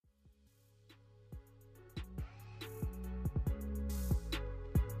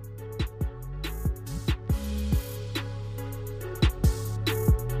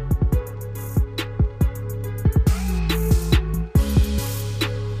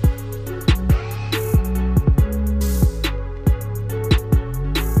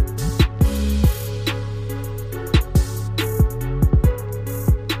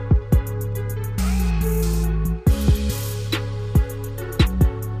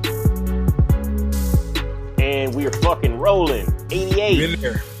and we are fucking rolling. 88. We in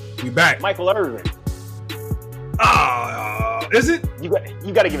there. We back. Michael Irvin. Is it? You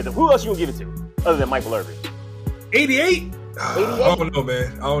got to give it to. Who else you gonna give it to other than Michael Irvin? 88? I don't know,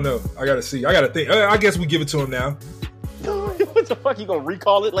 man. I don't know. I gotta see. I gotta think. I guess we give it to him now. What the fuck? You gonna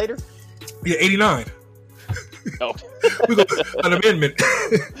recall it later? Yeah, 89. Oh. We go an amendment.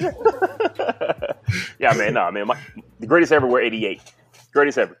 Yeah, man. No, man. The greatest ever were 88.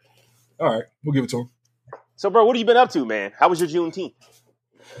 Greatest ever. All right, we'll give it to him. So, bro, what have you been up to, man? How was your Juneteenth?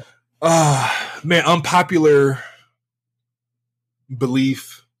 Man, unpopular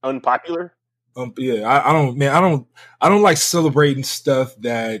belief. Unpopular? Yeah, I don't like celebrating stuff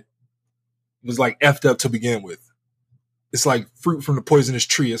that was like effed up to begin with. It's like fruit from the poisonous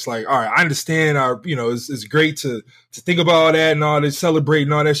tree. It's like, all right, I understand it's great to think about all that and all this, celebrate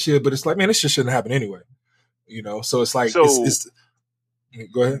and all that shit, but it's like, man, this shit shouldn't happen anyway. So it's like,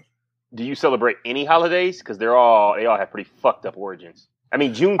 go ahead. Do you celebrate any holidays? Because they all have pretty fucked up origins. I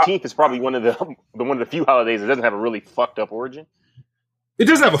mean, Juneteenth is probably one of the few holidays that doesn't have a really fucked up origin. It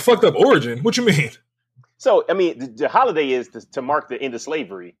doesn't have a fucked up origin. What you mean? So, I mean, the holiday is to mark the end of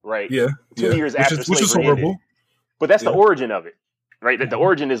slavery, right? Yeah. 2 years after slavery which is horrible. Ended. But that's the origin of it, right? That the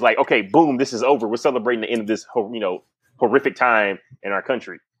origin is like, okay, boom, this is over. We're celebrating the end of this, horrific time in our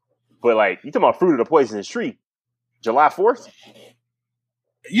country. But like, you talking about fruit of the poisonous tree, July 4th?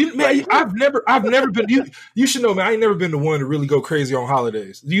 I've never been. You should know, man. I ain't never been the one to really go crazy on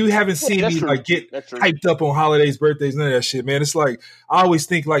holidays. You haven't seen me like get hyped up on holidays, birthdays, none of that shit, man. It's like I always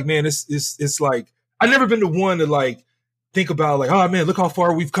think like, man, it's like I've never been the one to like think about like, oh man, look how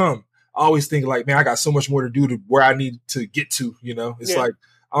far we've come. I always think like, man, I got so much more to do to where I need to get to. It's like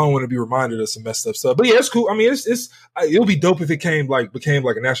I don't want to be reminded of some messed up stuff. But yeah, it's cool. I mean, it'll be dope if it became like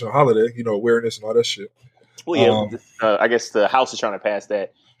a national holiday. Awareness and all that shit. Well, yeah, I guess the House is trying to pass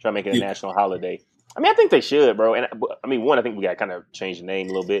that, trying to make it a national holiday. I mean, I think they should, bro. And I mean, I think we got to kind of change the name a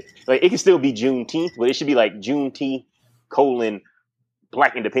little bit. Like, it can still be Juneteenth, but it should be like Juneteenth :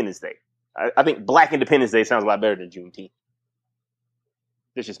 Black Independence Day. I think Black Independence Day sounds a lot better than Juneteenth.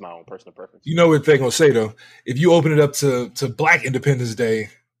 It's just my own personal preference. You know what they're gonna say though? If you open it up to Black Independence Day,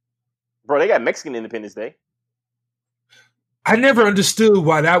 bro, they got Mexican Independence Day. I never understood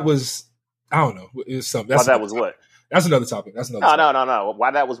why that was. I don't know. It's something. Why that was what? That's another topic. No.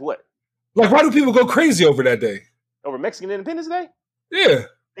 Why that was what? Like, why do people go crazy over that day? Over Mexican Independence Day? Yeah.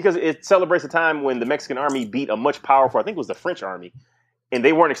 Because it celebrates a time when the Mexican army beat a much powerful, I think it was the French army, and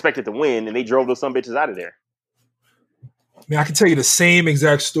they weren't expected to win, and they drove those some bitches out of there. I mean, I can tell you the same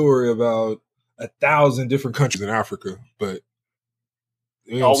exact story about 1,000 different countries in Africa, but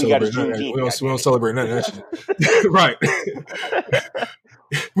we don't celebrate none of that shit. Right.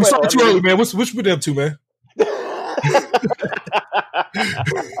 We started too early, man. What you been up to, man?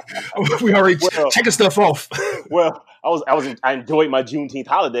 We already checking stuff off. Well, I enjoyed my Juneteenth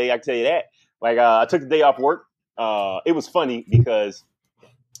holiday. I can tell you that. Like, I took the day off work. It was funny because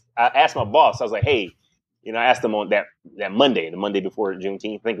I asked my boss. I was like, "Hey, I asked him on that Monday, the Monday before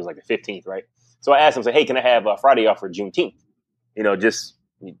Juneteenth. I think it was like the 15th, right?" So I asked him, "Hey, can I have Friday off for Juneteenth? Just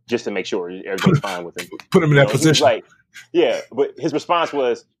to make sure everything's fine with him." Put him in that position. Like, yeah, but his response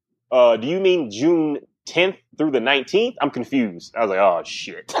was, "Do you mean June 10th through the 19th? I'm confused." I was like, "Oh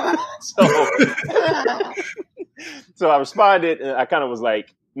shit!" So I responded, and I kind of was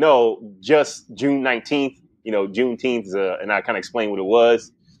like, "No, just June 19th. Juneteenth is and I kind of explained what it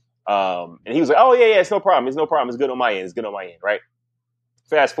was. And he was like, "Oh yeah, it's no problem. It's no problem. It's good on my end. Right?"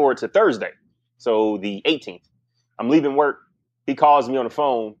 Fast forward to Thursday, so the 18th. I'm leaving work. He calls me on the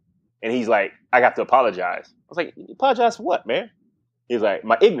phone, and he's like, "I got to apologize." I was like, "Apologize for what, man?" He's like,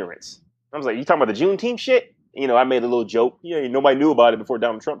 "My ignorance." I was like, "You talking about the Juneteenth shit?" I made a little joke. Nobody knew about it before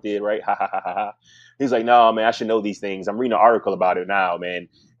Donald Trump did, right? Ha ha ha ha ha. He's like, "No, man, I should know these things. I'm reading an article about it now, man,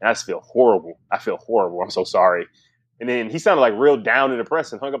 and I just feel horrible. I'm so sorry." And then he sounded like real down and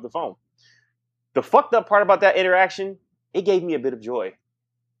depressed and hung up the phone. The fucked up part about that interaction, it gave me a bit of joy,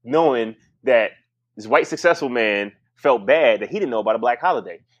 knowing that this white successful man felt bad that he didn't know about a black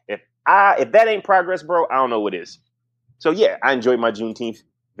holiday. If that ain't progress, bro, I don't know what is. So yeah, I enjoyed my Juneteenth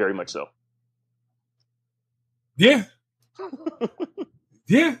very much so. Yeah.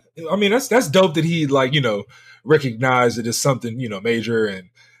 Yeah. I mean, that's dope that he recognized it as something, major and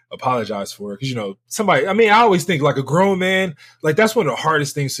apologize for it. Because, somebody, I mean, I always think like a grown man, like that's one of the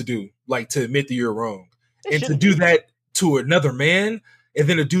hardest things to do, like to admit that you're wrong. And to do that to another man, and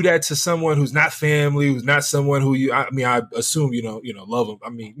then to do that to someone who's not family, who's not someone who I assume, love them. I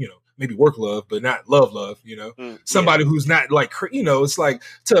mean, maybe work love, but not love, somebody who's not like, it's like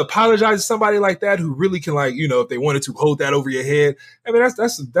to apologize to somebody like that who really can if they wanted to hold that over your head. I mean,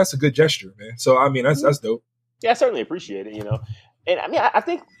 that's a good gesture, man. So, I mean, that's dope. Yeah, I certainly appreciate it. And I mean, I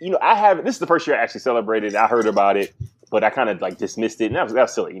think I have. This is the first year I actually celebrated. I heard about it, but I kind of like dismissed it, and that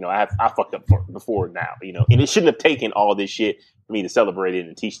was silly. I fucked up before now. And it shouldn't have taken all this shit for me to celebrate it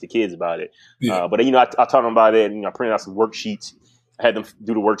and teach the kids about it. Yeah. But I taught them about it, and I printed out some worksheets. I had them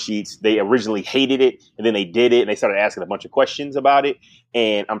do the worksheets. They originally hated it, and then they did it, and they started asking a bunch of questions about it.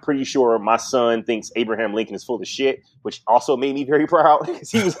 And I'm pretty sure my son thinks Abraham Lincoln is full of shit, which also made me very proud because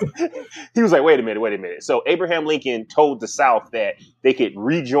he was like, wait a minute. So Abraham Lincoln told the South that they could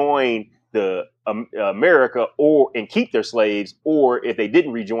rejoin the America and keep their slaves, or if they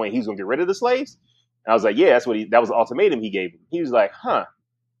didn't rejoin, he was going to get rid of the slaves. And I was like, yeah, that was the ultimatum he gave him. He was like, huh.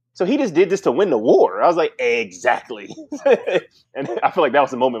 So he just did this to win the war. I was like, exactly. And I feel like that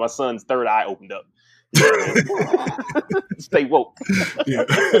was the moment my son's third eye opened up. Stay woke. Yeah.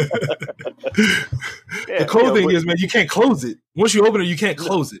 The cool thing is, man, you can't close it. Once you open it, you can't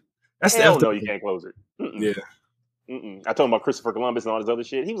close it. That's the no, you can't close it. Yeah. I told him about Christopher Columbus and all this other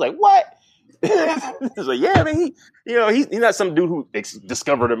shit. He was like, what? He's like, yeah, man. He's not some dude who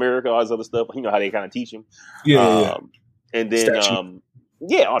discovered America, all this other stuff. You know how they kind of teach him. Yeah. And then,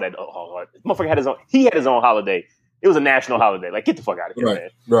 yeah, all that. Motherfucker had his own. He had his own holiday. It was a national holiday. Like, get the fuck out of here, man.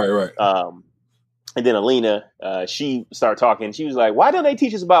 Right. And then Alina, she started talking. She was like, "Why don't they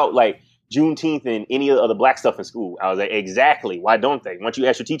teach us about like Juneteenth and any of the black stuff in school?" I was like, "Exactly. Why don't they? Why don't you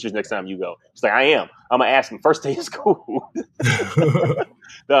ask your teachers next time you go?" She's like, I'm gonna ask them first day of school.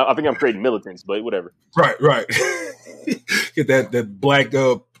 I think I'm creating militants, but whatever. Right. Get that black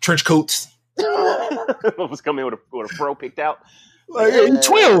trench coats. Was coming with a fro picked out. Like, hey, you're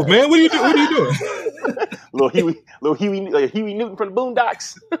 12, man. What are you doing? Little Huey Newton from the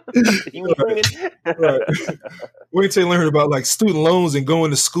Boondocks. Right. Wait until you learn about like student loans and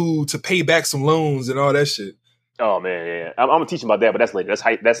going to school to pay back some loans and all that shit. Oh man, yeah. I'm gonna teach them about that, but that's later.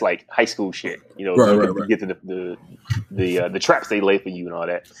 That's like high school shit. Right. Get to the traps they lay for you and all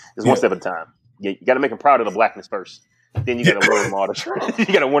that. It's one step at a time. You got to make them proud of the blackness first. Then you got to learn them all the.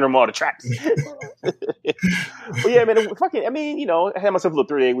 You got to win them all the traps. But yeah, man. I had myself a little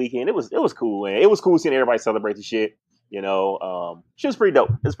 3-day weekend. It was cool, man. It was cool seeing everybody celebrate the shit. Shit was pretty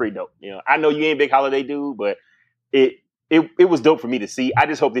dope. It's pretty dope. I know you ain't a big holiday dude, but it was dope for me to see. I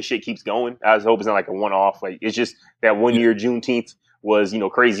just hope this shit keeps going. I just hope it's not like a one-off. Like, it's just that one year Juneteenth was,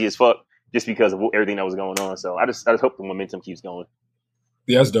 crazy as fuck just because of everything that was going on. So I just hope the momentum keeps going.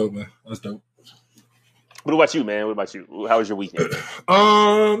 Yeah, that's dope, man. That's dope. What about you, man? What about you? How was your weekend?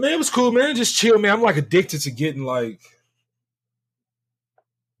 Man, it was cool, man. Just chill, man. I'm like addicted to getting like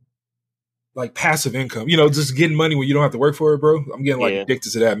passive income. Just getting money when you don't have to work for it, bro. I'm getting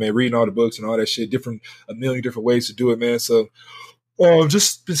addicted to that, man. Reading all the books and all that shit. A million different ways to do it, man. So,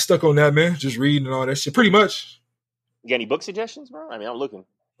 just been stuck on that, man. Just reading and all that shit. Pretty much. You got any book suggestions, bro? I mean, I'm looking.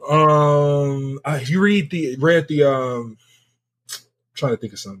 You read the trying to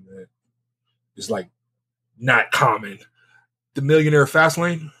think of something, man. It's like not common. The Millionaire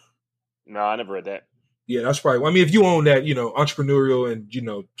Fastlane. No, I never read that. Yeah, that's probably. I mean, if you own that, entrepreneurial and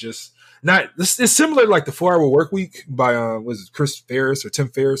just not. It's similar to like the 4 Hour Work Week by was it Chris Ferris or Tim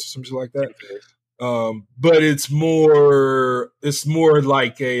Ferriss or something like that. But it's more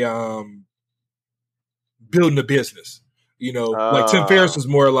like a building a business. Like Tim Ferriss was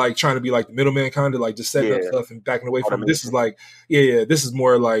more like trying to be like the middleman, kind of like just setting up stuff and backing away from it. This is like, this is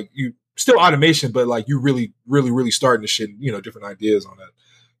more like you still automation, but like you really, really, really starting to shit, different ideas on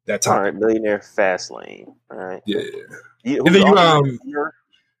that topic. All right, Millionaire Fastlane. All right. Yeah. And then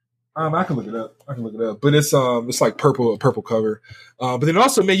I can look it up. But it's like purple cover. But then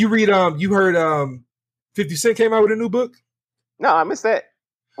also, man, you heard 50 Cent came out with a new book? No, I missed that.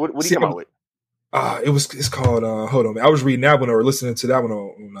 What did he come out with? It's called hold on, man. I was reading that one or listening to that one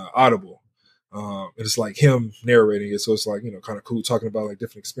on Audible. And it's like him narrating it, so it's like kind of cool talking about like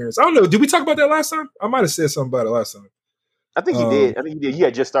different experiences. I don't know. Did we talk about that last time? I might have said something about it last time. I think you did. You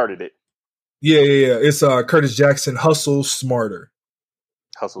had just started it. Yeah. It's Curtis Jackson, Hustle Smarter.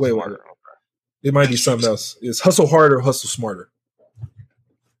 Hustle Smarter. Wait. It might be something else. It's Hustle Harder, Hustle Smarter.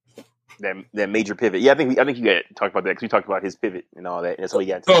 That major pivot. Yeah, I think you got to talk about that because we talked about his pivot and all that. And that's what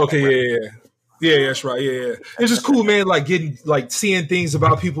he got. Oh, okay, yeah, that's right. Yeah. It's just cool, man. Like seeing things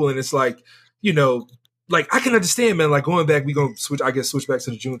about people, and it's like, like I can understand, man. Like going back, we gonna switch back to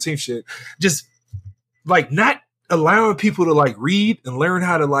the Juneteenth shit. Just like not allowing people to like read and learn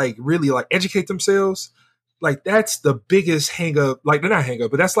how to like really like educate themselves. Like that's the biggest hang up. Like not hang up,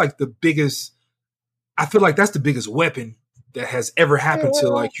 but that's like the biggest. I feel like that's the biggest weapon that has ever happened to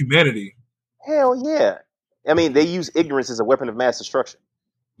like humanity. Hell yeah! I mean, they use ignorance as a weapon of mass destruction.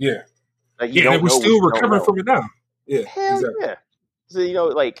 Yeah. Like and we're still recovering from it now. Yeah, hell exactly. Yeah. So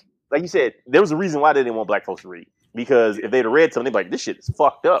like you said, there was a reason why they didn't want black folks to read. Because if they'd have read something, they'd be like, this shit is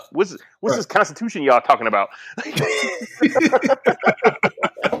fucked up. What's this Constitution y'all talking about?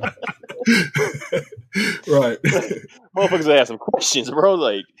 Right. Motherfuckers ask some questions, bro.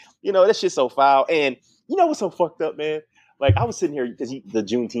 Like, that shit's so foul. And you know what's so fucked up, man? Like, I was sitting here because the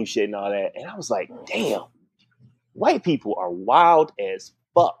Juneteenth shit and all that, and I was like, damn, white people are wild as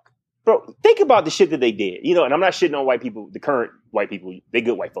fuck. Bro, think about the shit that they did. And I'm not shitting on white people, the current white people, they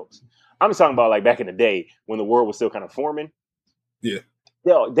good white folks. I'm just talking about like back in the day when the world was still kind of forming. Yeah.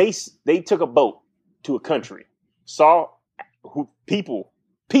 They took a boat to a country, saw people,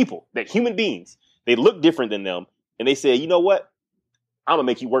 that human beings, they look different than them, and they said, you know what? I'm going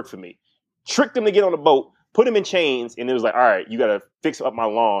to make you work for me. Tricked them to get on the boat, put them in chains, and it was like, all right, you got to fix up my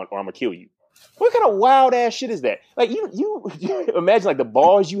lawn or I'm going to kill you. What kind of wild ass shit is that? Like, you imagine like the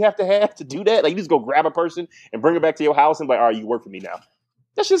balls you have to do that? Like, you just go grab a person and bring her back to your house and be like, all right, you work for me now.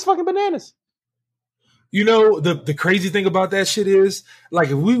 That shit's fucking bananas. The crazy thing about that shit is, like,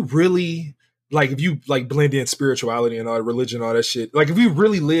 if we really, like, if you, like, blend in spirituality and all that religion, all that shit, like, if we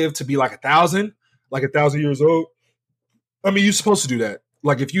really live to be, like, 1,000 years old, I mean, you're supposed to do that.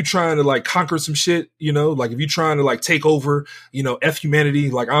 Like, if you're trying to, like, conquer some shit, like, if you're trying to, like, take over, F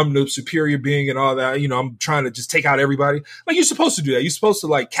humanity, like, I'm the superior being and all that, I'm trying to just take out everybody. Like, you're supposed to do that. You're supposed to,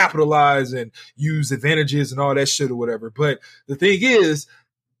 like, capitalize and use advantages and all that shit or whatever. But the thing is,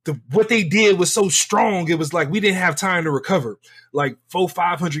 what they did was so strong. It was like we didn't have time to recover. Like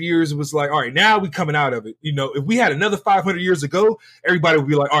 400-500 years, it was like, all right, now we coming out of it. If we had another 500 years ago, everybody would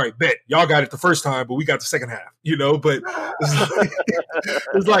be like, all right, bet y'all got it the first time, but we got the second half. But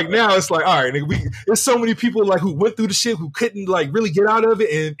it's like now it's like, all right, nigga, there's so many people like who went through the shit who couldn't like really get out of it,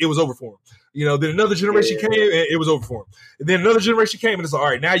 and it was over for them. Then another generation came and it was over for them. And then another generation came and it's like, all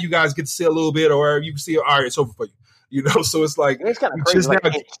right, now you guys get to see a little bit, or you can see, all right, it's over for you. So it's like, it's kind of crazy.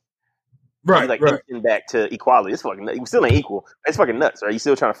 Right. Back to equality. It's fucking nuts. You still ain't equal. It's fucking nuts, right? You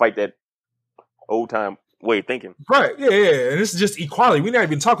still trying to fight that old time way of thinking. Right. Yeah. And this is just equality. We're not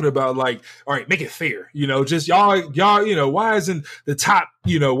even talking about like, all right, make it fair. Just y'all, why isn't the top,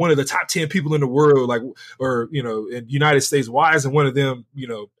 one of the top 10 people in the world, like, or, in United States, why isn't one of them,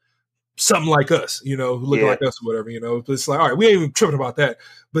 something like us, who look like us or whatever, it's like, all right, we ain't even tripping about that,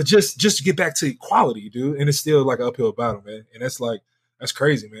 but just to get back to equality, dude. And it's still like an uphill battle, man. And that's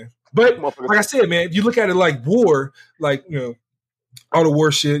crazy, man. But like I said, man, if you look at it like war, like, all the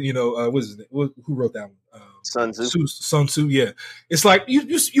war shit, what is it? Who wrote that one? Sun Tzu. Sun Tzu, yeah. It's like,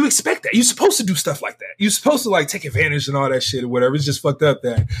 you expect that. You're supposed to do stuff like that. You're supposed to like take advantage and all that shit or whatever. It's just fucked up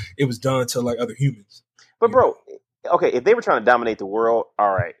that it was done to like other humans. But bro, okay, if they were trying to dominate the world,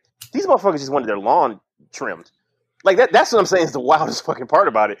 all right. These motherfuckers just wanted their lawn trimmed. Like that's what I'm saying is the wildest fucking part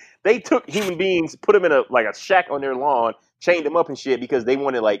about it. They took human beings, put them in a shack on their lawn, chained them up and shit because they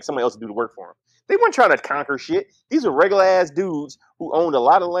wanted like somebody else to do the work for them. They weren't trying to conquer shit. These are regular ass dudes who owned a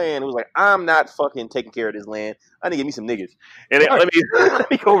lot of land. Who was like, I'm not fucking taking care of this land. I need to get me some niggas. And let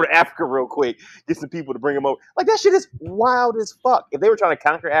me go over to Africa real quick, get some people to bring them over. Like that shit is wild as fuck. If they were trying to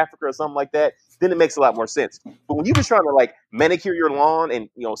conquer Africa or something like that, then it makes a lot more sense. But when you just trying to like manicure your lawn and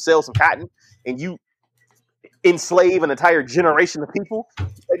sell some cotton and you enslave an entire generation of people,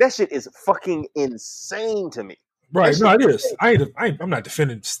 like that shit is fucking insane to me. Right, no, it is. I'm not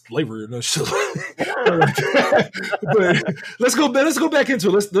defending slavery or no shit. But let's go back into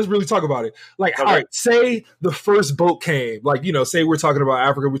it. Let's really talk about it. Like, okay. All right, say the first boat came. Like, say we're talking about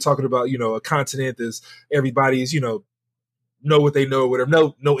Africa. We're talking about a continent that's everybody's know what they know, whatever.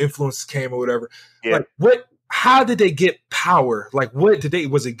 No influences came or whatever. Yeah. Like, how did they get power? Like,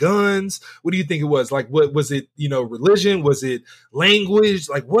 was it guns? What do you think it was? Like, what was it? Religion? Was it language?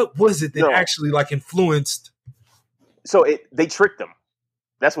 Like, what was it that actually like influenced? So they tricked them.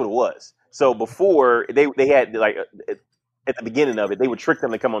 That's what it was. So before they had like at the beginning of it, they would trick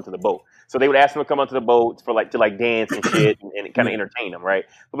them to come onto the boat. So they would ask them to come onto the boat for to dance and shit and kind of entertain them, right?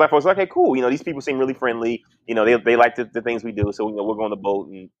 But black folks were like, okay, cool. These people seem really friendly. They like the things we do. So we'll go on the boat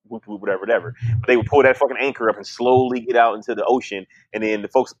and whatever. But they would pull that fucking anchor up and slowly get out into the ocean. And then the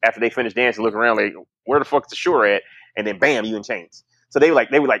folks, after they finish dancing, look around like, where the fuck's the shore at? And then bam, you in chains. So they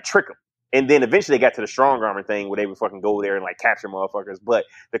would trick them. And then eventually they got to the strong armor thing where they would fucking go there and like capture motherfuckers. But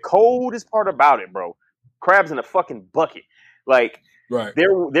the coldest part about it, bro, crabs in a fucking bucket. Like, right.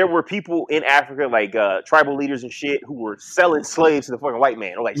 There were people in Africa, like tribal leaders and shit, who were selling slaves to the fucking white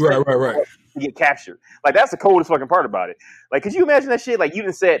man, or like right. to get captured. Like, that's the coldest fucking part about it. Like, could you imagine that shit? Like, you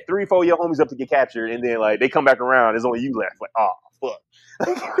done set 3-4 of your homies up to get captured, and then like they come back around, there's only you left. Like, oh fuck,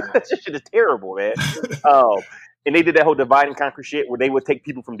 that shit is terrible, man. And they did that whole divide and conquer shit where they would take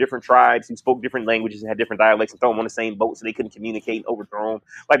people from different tribes who spoke different languages and had different dialects and throw them on the same boat so they couldn't communicate and overthrow them.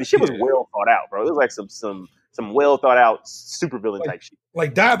 Like the shit was well thought out, bro. It was like some well thought out supervillain type shit.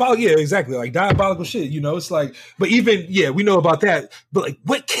 Like diabolical, yeah, exactly. Like diabolical shit. You know, it's like, but even we know about that. But like,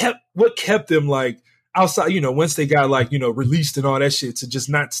 what kept them like outside? You know, once they got like released and all that shit to just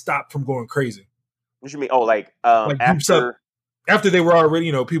not stop from going crazy. What you mean? Oh, like after they were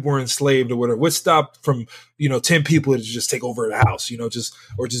already, people were enslaved or whatever. What stopped from 10 people to just take over the house?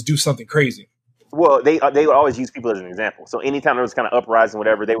 Just do something crazy. Well, they would always use people as an example. So anytime there was kind of uprising,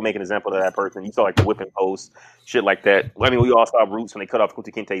 whatever, they would make an example of that person. You saw like the whipping post, shit like that. I mean, we all saw Roots when they cut off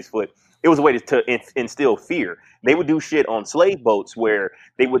Kunta Kinte's foot. It was a way to instill fear. They would do shit on slave boats where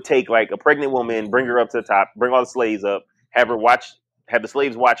they would take like a pregnant woman, bring her up to the top, bring all the slaves up, have the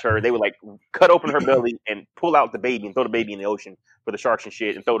slaves watch her. They would like cut open her belly and pull out the baby and throw the baby in the ocean for the sharks and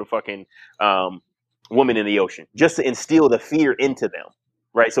shit, and throw the fucking woman in the ocean just to instill the fear into them.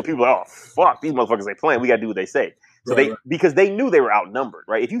 Right, so people are like, oh fuck, these motherfuckers ain't playing. We gotta do what they say. So because they knew they were outnumbered.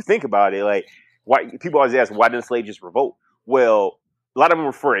 Right, if you think about it, like why people always ask, why didn't slaves just revolt? Well, a lot of them were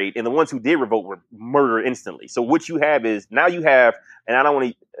afraid, and the ones who did revolt were murdered instantly. So what you have is now you have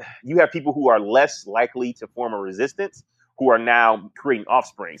people who are less likely to form a resistance, who are now creating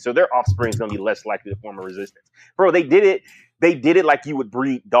offspring. So their offspring is going to be less likely to form a resistance. Bro, they did it. They did it like you would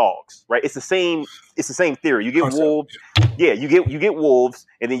breed dogs, right? It's the same theory. You get wolves. Yeah, you get wolves,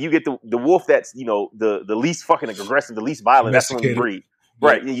 and then you get the wolf that's, the least fucking aggressive, the least violent. That's when you breed. Yeah.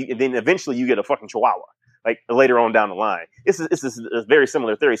 Right. And then eventually you get a fucking chihuahua, like later on down the line. It's a very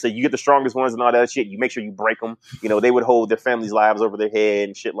similar theory. So you get the strongest ones and all that shit. You make sure you break them. They would hold their families' lives over their head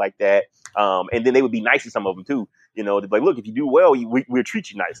and shit like that. And then they would be nice to some of them too. Like, look, if you do well, we'll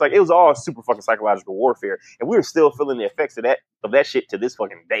treat you nice. Like, it was all super fucking psychological warfare, and we were still feeling the effects of that shit to this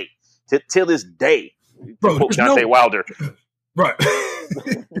fucking day, till this day. Bro, Deontay Wilder, right?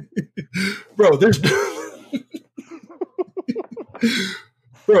 Bro,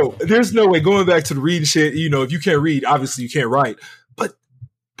 there's no way going back to the reading shit. If you can't read, obviously you can't write. But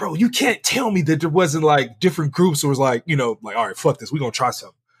bro, you can't tell me that there wasn't like different groups that was like, like, all right, fuck this, we're gonna try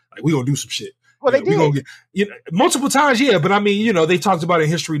something. Like, we're gonna do some shit. Well, they did. Multiple times, yeah. But I mean, they talked about it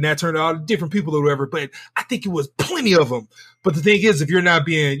in history, Nat Turner, all different people or whatever. But I think it was plenty of them. But the thing is, if you're not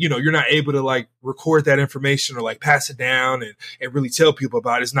being, you're not able to like record that information or like pass it down and really tell people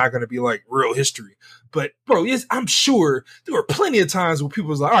about it, it's not going to be like real history. But bro, I'm sure there were plenty of times where people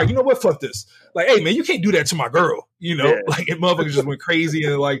was like, all right, you know what, fuck this. Like, hey man, you can't do that to my girl. Like, and motherfuckers just went crazy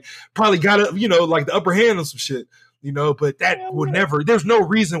and like probably got up, like the upper hand on some shit. But that would never. There's no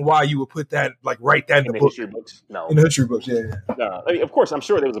reason why you would put that, like, write that in the book. History books. No, in the history books, yeah. No, I mean, of course, I'm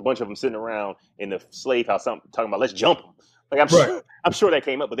sure there was a bunch of them sitting around in the slave house, talking about let's jump them. Like, I'm sure that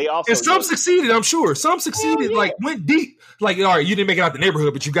came up, but they also, and some succeeded. I'm sure some succeeded. Like, went deep. Like, all right, you didn't make it out the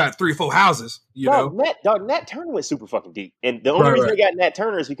neighborhood, but you got 3 or 4 houses. Nat Turner went super fucking deep, and the only reason they got Nat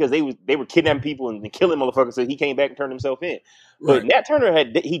Turner is because they were kidnapping people and killing motherfuckers, so he came back and turned himself in. But Nat Turner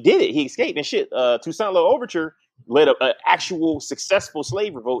he did it. He escaped and shit. Toussaint L'Ouverture led an actual successful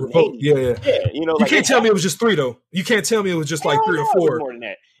slave revolt in Haiti. Yeah. You can't tell me it was just 3 though. You can't tell me it was just like 3 or 4. More than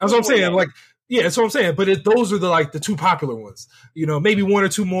that. That's what I'm saying. Like, yeah, that's what I'm saying. But those are the 2 popular ones. Maybe 1 or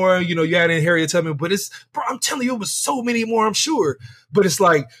 2 more. You add in Harriet Tubman, but I'm telling you, it was so many more. I'm sure. But it's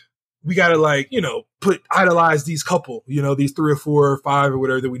like we gotta idolize these couple. These 3 or 4 or 5 or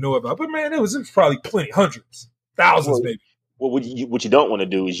whatever that we know about. But man, it was probably plenty, hundreds, thousands, maybe. Well, what you don't want to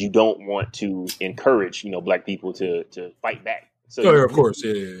do is you don't want to encourage, black people to fight back. So of course,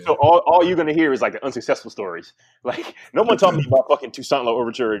 yeah. So all you're gonna hear is like the unsuccessful stories. Like, no one taught me about fucking Toussaint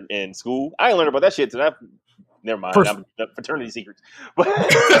L'Ouverture in school. I ain't learned about that shit till never mind. I'm fraternity secrets. But I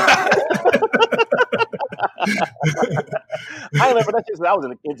ain't learned about that shit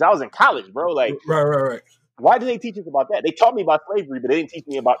since I was in college, bro. Like, right. Why did they teach us about that? They taught me about slavery, but they didn't teach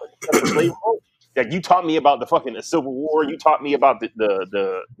me about the slave revolt. Like, you taught me about the fucking Civil War. You taught me about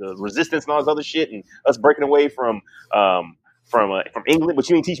the resistance and all this other shit, and us breaking away from England. But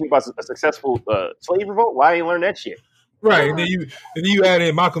you didn't teach me about a successful slave revolt. Why didn't I learn that shit? Right, and then you add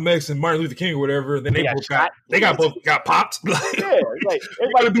in Malcolm X and Martin Luther King or whatever. And then they both got popped. Yeah, like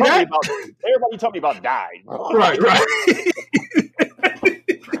everybody told me about died. Bro. Right.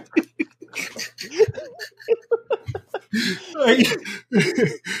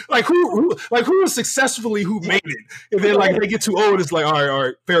 like, who is successfully who made it, and then like they get too old, it's like all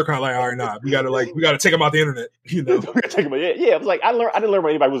right, Farrakhan like all right, nah, we gotta take him out the internet, you know. We gotta take him. Yeah. It was like I didn't learn about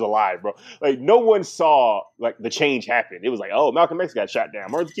anybody who was alive, bro. Like no one saw like the change happen. It was like, oh, Malcolm X got shot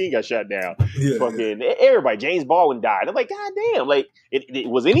down, Martin Luther King got shot down, fucking everybody, James Baldwin died. I'm like, god damn, like it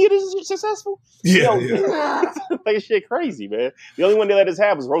was any of this successful? Yeah, like shit crazy, man. The only one that let us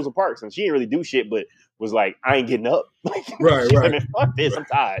have was Rosa Parks, and she didn't really do shit, but was like, I ain't getting up. Like, right. Like, fuck this, I'm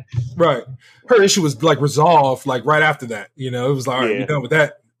tired. Right. Her issue was like resolved like right after that. You know, it was like, all right, we're done with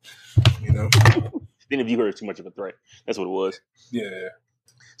that. You know, didn't view her as too much of a threat. That's what it was. Yeah.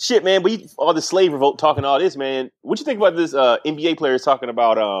 Shit, man. But all the slave revolt talking all this, man. What you think about this NBA players talking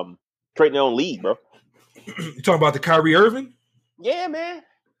about creating their own league, bro? You talking about the Kyrie Irving? Yeah, man.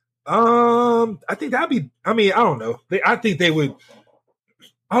 I think that'd be. I mean, I don't know. I think they would.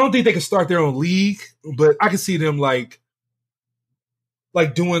 I don't think they could start their own league, but I can see them like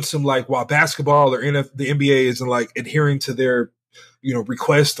doing some like while basketball or the NBA isn't like adhering to their, you know,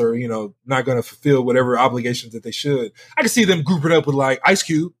 request or, you know, not going to fulfill whatever obligations that they should. I can see them grouping up with like Ice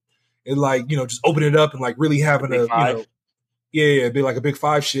Cube and like, you know, just open it up and like really having a, you know, it'd be like a Big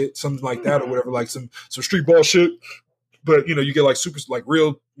Five shit, something like that or whatever, like some street ball shit. But, you know, you get like super, like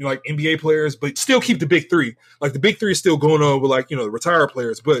real, you know, like NBA players, but still keep the big three. Like the big three is still going on with like, you know, the retired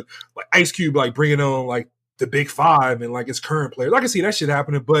players, but like Ice Cube, like bringing on like the big five and like his current players. I can see that shit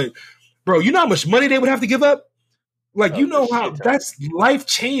happening, but bro, you know how much money they would have to give up? Like, you know how that's life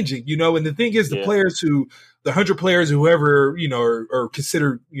changing, you know? And the thing is the players the 100 players, whoever, you know, are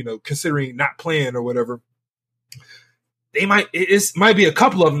considering not playing or whatever, they might be a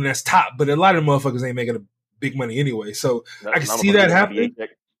couple of them that's top, but a lot of motherfuckers ain't making a big money anyway. So I can see that happening.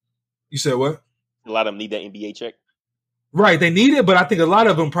 You said what? A lot of them need that NBA check. Right. They need it, but I think a lot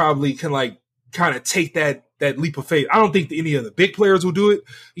of them probably can like kind of take that leap of faith. I don't think any of the big players will do it.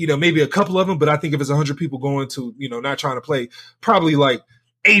 You know, maybe a couple of them, but I think if it's 100 people going to, you know, not trying to play, probably like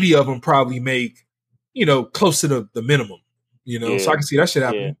 80 of them probably make, you know, close to the minimum, you know? So I can see that shit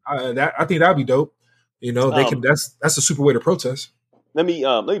happening. I think that'd be dope. You know, they can, that's a super way to protest. Let me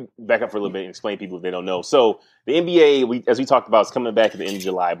back up for a little bit and explain to people if they don't know. So the NBA, as we talked about, is coming back at the end of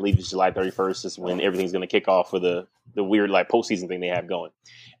July. I believe it's July 31st is when everything's going to kick off for the weird like postseason thing they have going.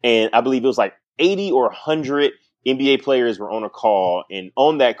 And I believe it was like 80 or 100 NBA players were on a call, and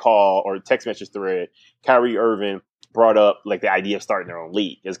on that call or text message thread, Kyrie Irving brought up like the idea of starting their own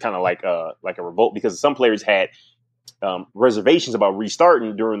league. It's kind of like a revolt because some players had reservations about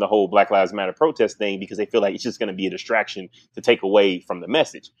restarting during the whole Black Lives Matter protest thing because they feel like it's just going to be a distraction to take away from the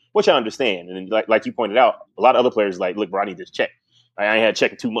message, which I understand. And like you pointed out, a lot of other players like, look, bro, I need this check. I ain't had a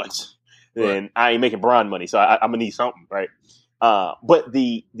check in 2 months, and I ain't making Bron money, so I'm gonna need something, right? But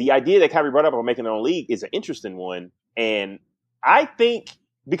the idea that Kyrie brought up about making their own league is an interesting one, and I think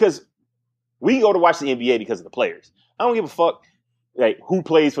because we go to watch the NBA because of the players. I don't give a fuck like who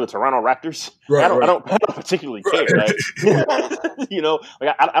plays for the Toronto Raptors. I don't particularly care. Like, you know,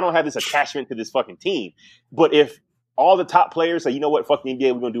 like I don't have this attachment to this fucking team. But if all the top players say, you know what, fuck the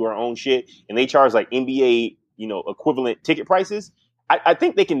NBA, we're gonna do our own shit, and they charge like NBA, you know, equivalent ticket prices, I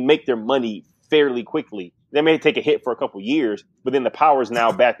think they can make their money fairly quickly. They may take a hit for a couple years, but then the power is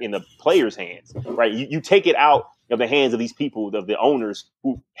now back in the players' hands, right? You take it out of the hands of these people, of the owners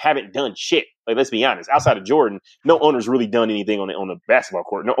who haven't done shit. Like, let's be honest, outside of Jordan, no owner's really done anything on the basketball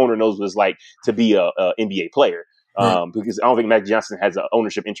court. No owner knows what it's like to be a NBA player. Because I don't think Magic Johnson has an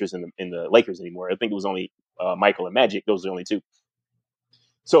ownership interest in the Lakers anymore. I think it was only Michael and Magic. Those are the only two.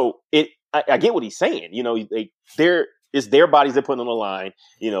 So I get what he's saying. You know, it's their bodies they're putting on the line.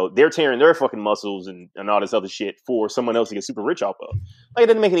 You know, they're tearing their fucking muscles and all this other shit for someone else to get super rich off of. Like, it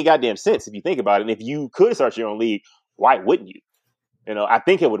doesn't make any goddamn sense if you think about it. And if you could start your own league, why wouldn't you? You know, I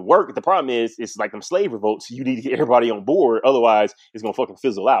think it would work. The problem is, it's like them slave revolts. You need to get everybody on board. Otherwise, it's going to fucking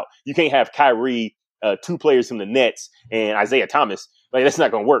fizzle out. You can't have Kyrie, 2 players from the Nets, and Isaiah Thomas. Like, that's not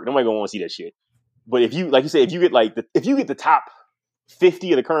going to work. Nobody going to want to see that shit. But if you, like you said, if you get the top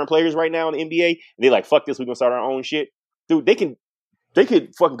 50 of the current players right now in the NBA, and they're like, fuck this, we're going to start our own shit. Dude, they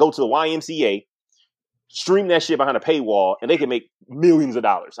could fucking go to the YMCA, stream that shit behind a paywall, and they can make millions of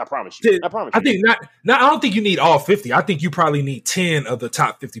dollars. I promise you. I think not. I don't think you need all 50. I think you probably need 10 of the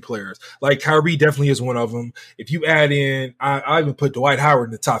top 50 players. Like, Kyrie definitely is one of them. If you add in, I even put Dwight Howard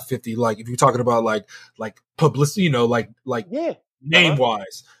in the top 50. Like, if you're talking about like publicity, you know, like name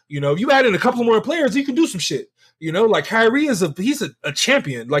wise, you know, if you add in a couple more players, you can do some shit. You know, like, Kyrie he's a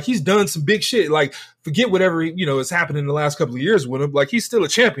champion. Like, he's done some big shit. Like, forget whatever, you know, has happened in the last couple of years with him. Like, he's still a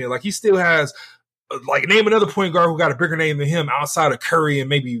champion. Like, he still has, like, name another point guard who got a bigger name than him outside of Curry and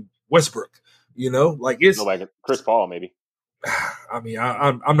maybe Westbrook. Like it's Nobody, Chris Paul maybe. I mean,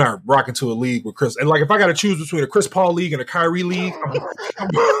 I'm not rocking to a league with Chris. And like, if I got to choose between a Chris Paul league and a Kyrie league,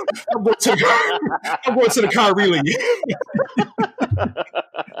 I'm going to the Kyrie league.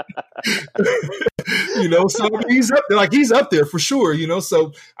 So I mean, he's up there, he's up there for sure.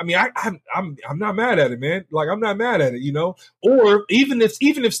 So I mean, I'm not mad at it, man. Like, I'm not mad at it. Or even if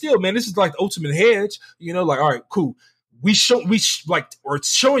still, man, this is like the ultimate hedge. Like, all right, cool. We're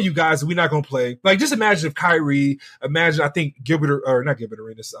showing you guys that we're not going to play. Like, just imagine if Kyrie, I think not Gilbert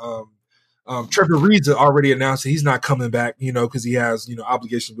Arenas, Trevor Ariza already announced that he's not coming back, because he has,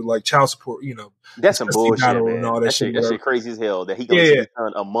 obligations with like child support, That's some bullshit, man. And all that shit. That shit crazy as hell that he gonna see his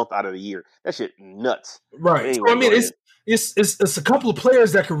son a month out of the year. That shit nuts. Right. Anyway, so, I mean, it's a couple of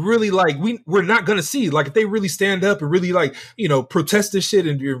players that can really we're not gonna see. Like, if they really stand up and really protest this shit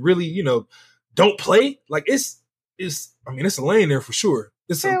and really, don't play, like it's a lane there for sure.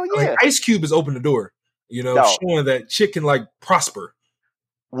 Ice Cube has opened the door, showing that shit can prosper.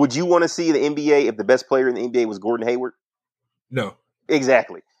 Would you want to see the NBA if the best player in the NBA was Gordon Hayward? No.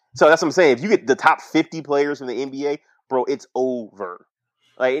 Exactly. So that's what I'm saying. If you get the top 50 players from the NBA, bro, it's over.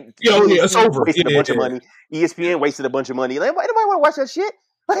 Like, it's over. Wasted a bunch of money. ESPN wasted a bunch of money. Like, anybody want to watch that shit?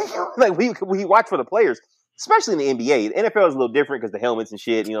 Like we watch for the players, especially in the NBA. The NFL is a little different because the helmets and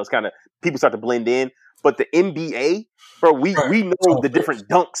shit. It's kind of people start to blend in. But the NBA, bro, we know the different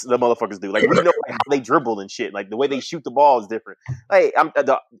dunks the motherfuckers do. Like, we know how they dribble and shit. Like, the way they shoot the ball is different. Like,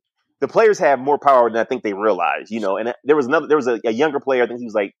 the players have more power than I think they realize, And there was a younger player. I think he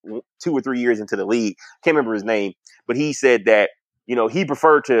was like 2 or 3 years into the league. Can't remember his name, but he said that he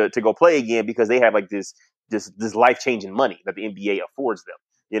preferred to go play again because they have like this life changing money that the NBA affords them.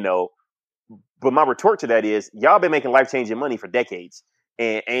 But my retort to that is, y'all been making life changing money for decades,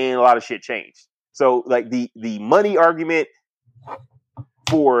 and ain't a lot of shit changed. So, like, the money argument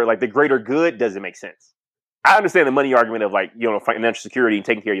for like the greater good doesn't make sense. I understand the money argument of financial security and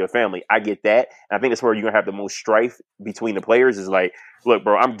taking care of your family. I get that. And I think that's where you're gonna have the most strife between the players. Is like, look,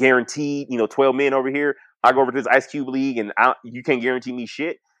 bro, I'm guaranteed 12 men over here. I go over to this Ice Cube league, and you can't guarantee me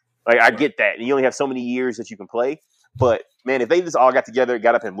shit. Like, I get that. And you only have so many years that you can play. But man, if they just all got together,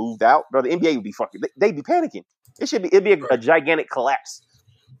 got up and moved out, bro, the NBA would be fucking. They'd be panicking. It'd be a gigantic collapse.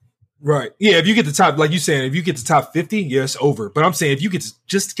 Right. Yeah, if you get the top, like you saying, if you get the top 50, yeah, it's over. But I'm saying if you get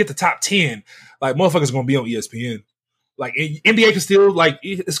just get the top 10, like, motherfuckers going to be on ESPN. Like, NBA can still,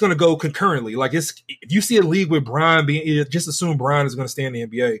 it's going to go concurrently. Like, if you see a league with Bron just assume Bron is going to stay in the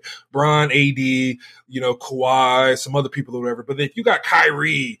NBA. Bron, AD, Kawhi, some other people or whatever. But if you got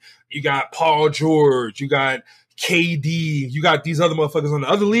Kyrie, you got Paul George, you got KD, you got these other motherfuckers on the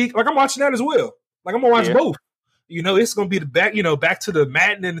other league, like, I'm watching that as well. Like, I'm going to watch both. It's going to be the back to the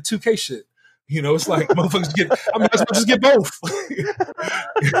Madden and the 2K shit. It's like, motherfuckers I might as well just get both.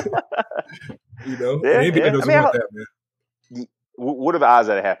 Maybe it doesn't want that, man. What are the odds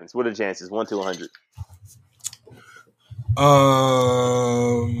that it happens? What are the chances? 1 to 100.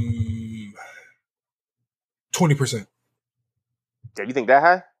 20%. Do you think that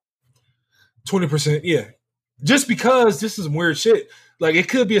high? 20%, yeah. Just because this is some weird shit. Like, it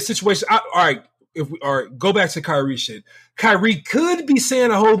could be a situation. All right. Go back to Kyrie shit. Kyrie could be saying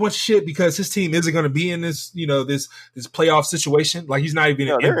a whole bunch of shit because his team isn't going to be in this, this playoff situation. Like, he's not even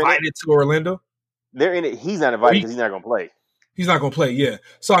invited to Orlando. They're in it. He's not invited because he's not going to play. He's not going to play. Yeah.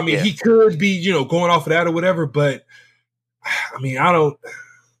 So I mean, he could be, going off of that or whatever. But I mean, I don't.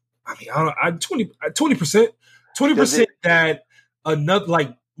 20% that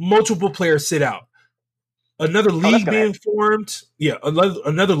another multiple players sit out. Another league being formed. Yeah,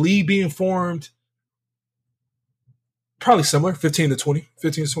 another league being formed. Probably similar, 15 to 20.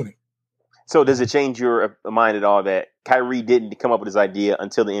 So does it change your mind at all that Kyrie didn't come up with his idea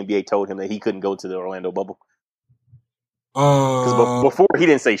until the NBA told him that he couldn't go to the Orlando bubble? Because before he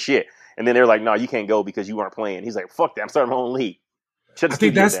didn't say shit. And then they're like, no, you can't go because you weren't playing. He's like, fuck that, I'm starting my own league. Shut the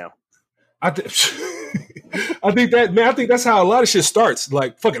studio down. I think that's how a lot of shit starts.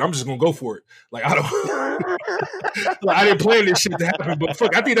 Like, fuck it, I'm just gonna go for it. Like, I don't. I didn't plan this shit to happen, but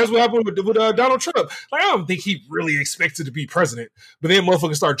fuck, I think that's what happened with Donald Trump. Like, I don't think he really expected to be president, but then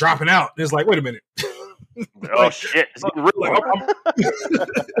motherfuckers start dropping out, and it's like, wait a minute. Shit!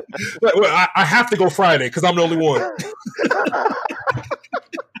 I have to go Friday because I'm the only one.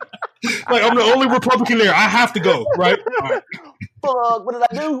 Like, I'm the only Republican there. I have to go, right? Right. Fuck, what did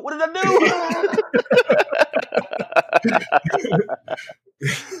I do?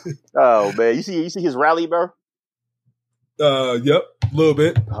 Oh, man. You see his rally, bro? Yep, a little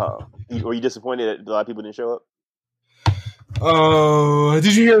bit. Were you disappointed that a lot of people didn't show up?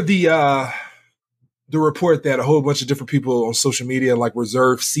 Did you hear the report that a whole bunch of different people on social media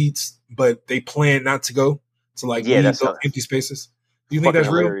reserved seats but they plan not to go to like leave that's those empty spaces. Do you think fucking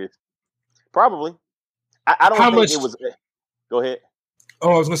that's real? hilarious. Probably. I don't think it was. Go ahead.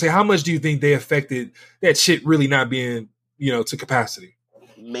 Oh, I was gonna say, how much do you think they affected that shit really not being, to capacity?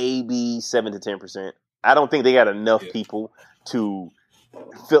 Maybe 7 to 10%. I don't think they got enough people to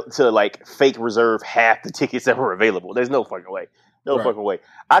like fake reserve half the tickets that were available. There's no fucking way. No fucking way.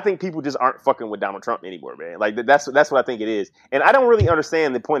 I think people just aren't fucking with Donald Trump anymore, man. Like that's what I think it is. And I don't really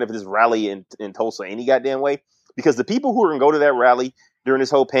understand the point of this rally in Tulsa any goddamn way, because the people who are gonna go to that rally during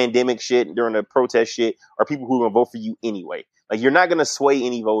this whole pandemic shit, during the protest shit, are people who are gonna vote for you anyway. Like, you're not gonna sway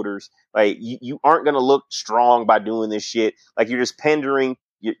any voters. Like, you aren't gonna look strong by doing this shit. Like, you're just pandering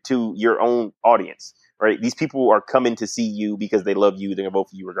to your own audience. Right? These people are coming to see you because they love you. They're gonna vote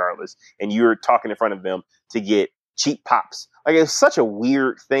for you regardless. And you're talking in front of them to get cheap pops. Like, it's such a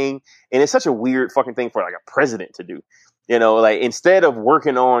weird thing. And it's such a weird fucking thing for like a president to do. Like, instead of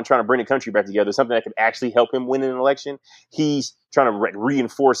working on trying to bring the country back together, something that could actually help him win an election, he's trying to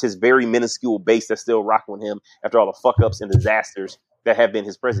reinforce his very minuscule base that's still rocking with him after all the fuck ups and disasters that have been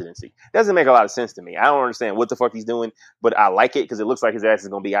his presidency. Doesn't make a lot of sense to me. I don't understand what the fuck he's doing, but I like it because it looks like his ass is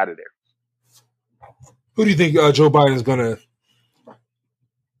going to be out of there. Who do you think Joe Biden is going to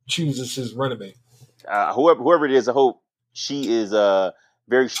choose as his running mate? Whoever it is, I hope she is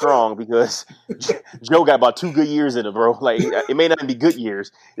very strong, because Joe got about 2 good years in it, bro. Like, it may not even be good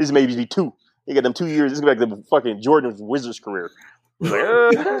years. This may be 2. He got them 2 years. This is like the fucking Jordan Wizards career. He's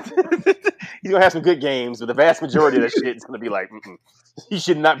like, he's gonna have some good games, but the vast majority of that shit is gonna be like, he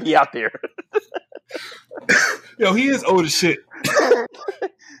should not be out there. Yo, he is old as shit.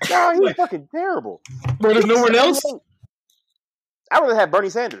 No, he's fucking terrible. Bro, there's no one else. I would rather have Bernie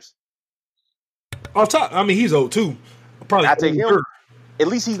Sanders. On top, I mean, he's old too. Probably I take him. At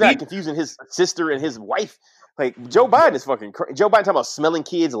least he's not confusing his sister and his wife. Like, Joe Biden is fucking crazy. Joe Biden talking about smelling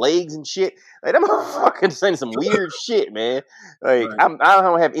kids' legs and shit. Like, that motherfucking saying some weird shit, man. Like, right. I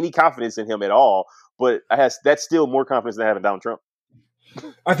don't have any confidence in him at all. But that's still more confidence than having Donald Trump.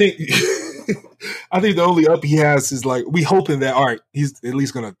 I think the only up he has is, like, we hoping that, all right, he's at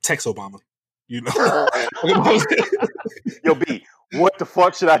least gonna text Obama. Yo, B, what the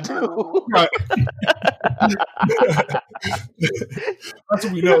fuck should I do? Right. That's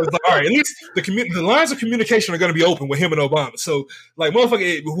what we know. It's like, all right, at least the lines of communication are going to be open with him and Obama. So, like,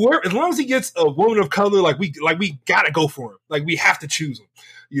 motherfucker, whoever, as long as he gets a woman of color, like we gotta go for him. Like, we have to choose him.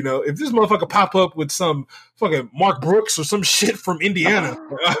 If this motherfucker pop up with some fucking Mark Brooks or some shit from Indiana,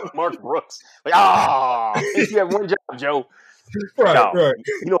 Mark Brooks, like, you have one job, Joe. Right, right.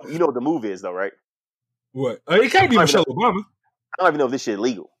 You know what the move is, though, right? What? It can't be Michelle Obama. I don't even know if this shit is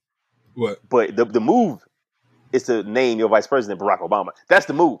legal. What? But the move is to name your vice president Barack Obama. That's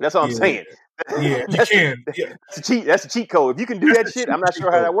the move. That's all I'm saying. Yeah, you can. That's a cheat code. If you can do that shit, I'm not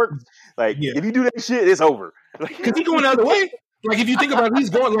sure how that works. Like, if you do that shit, it's over. Because he's going the other way. Like, if you think about it, he's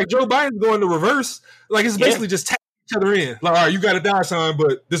going, like, Joe Biden's going the reverse. Like, it's basically just tapping each other in. Like, all right, you got to die, son,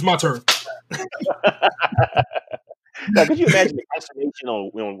 but this is my turn. Now, could you imagine the consternation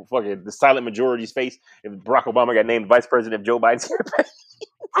on fucking the silent majority's face if Barack Obama got named vice president of Joe Biden's campaign?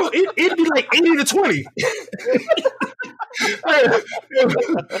 Bro, it'd be like 80 to 20.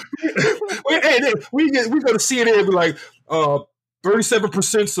 We go to CNN and be like,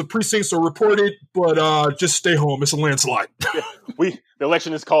 37% of precincts are reported, but just stay home. It's a landslide. The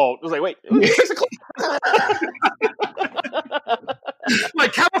election is called. It was like, wait.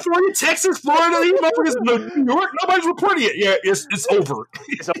 Like California, Texas, Florida, New York, nobody's reporting it. Yeah, it's over.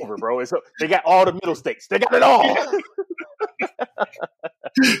 It's over, bro. They got all the middle states. They got it all.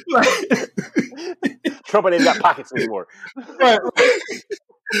 Trump ain't got pockets anymore. Right.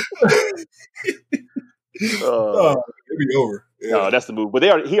 It'll be over. Yeah. No, that's the move. But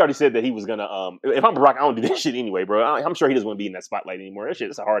he already said that he was gonna. If I'm Barack, I don't do that shit anyway, bro. I'm sure he doesn't want to be in that spotlight anymore. That shit,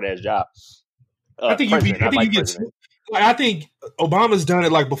 it's a hard ass job. I think I think Obama's done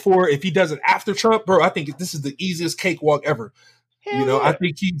it like before. If he does it after Trump, bro, I think this is the easiest cakewalk ever. Hell I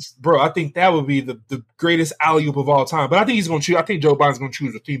think I think that would be the greatest alley-oop of all time. But I think he's going to choose. I think Joe Biden's going to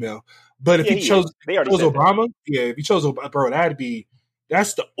choose a female. But if he chose Obama, if he chose Obama, bro,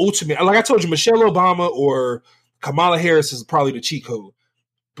 that's the ultimate. Like I told you, Michelle Obama or Kamala Harris is probably the cheat code.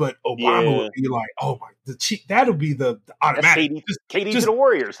 But Obama would be like, oh my, the cheat. That'll be the automatic. KD to the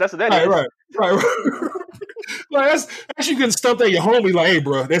Warriors. That's what that is. Right. Like that's you getting stumped at your homie. Like, hey,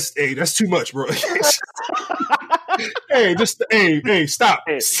 bro, that's too much, bro. hey, stop.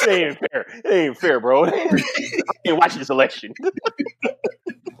 Hey, it ain't fair, bro. I ain't watching this election.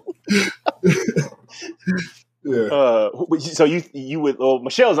 Yeah. So you would. Well,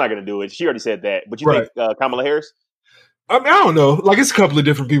 Michelle's not going to do it. She already said that. But you think Kamala Harris? I mean, I don't know. Like, it's a couple of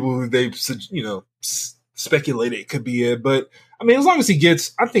different people who they, speculated it could be it. But I mean, as long as he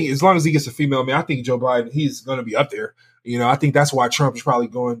gets a female, man, I think Joe Biden, he's going to be up there. I think that's why Trump is probably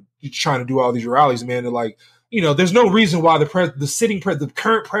trying to do all these rallies, man. And like, there's no reason why the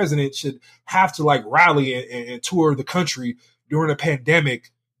current president should have to like rally and tour the country during a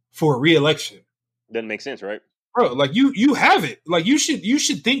pandemic for a re-election. Doesn't make sense, right? Bro, like you have it. Like you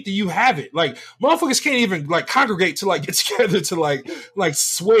should think that you have it. Like motherfuckers can't even like congregate to like get together to like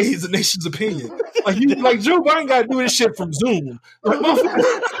sway the nation's opinion. Like Joe Biden got to do this shit from Zoom. Like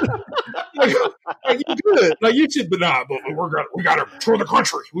you good. Like you should, but we gotta tour the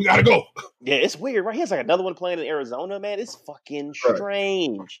country. We gotta go. Yeah, it's weird, right? He has like another one playing in Arizona, man. It's fucking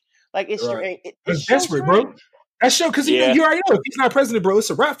strange. Like it's strange. It's desperate, strange. bro. That show, because you already know if he's not president, bro, it's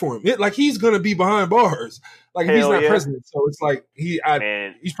a wrap for him. He's gonna be behind bars. Like if he's not president, so it's like he's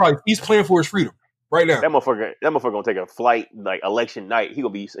playing for his freedom right now. That motherfucker gonna take a flight like election night. He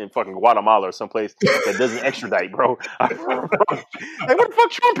gonna be in fucking Guatemala or someplace that doesn't extradite, bro. Like where the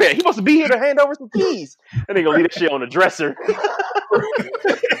fuck Trump at? He supposed to be here to hand over some keys, and they gonna leave that shit on the dresser.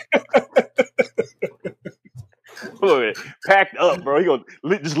 Look, packed up, bro. He gonna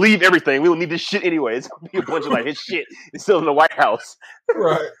just leave everything. We don't need this shit anyway. It's gonna be a bunch of like his shit. It's still in the White House.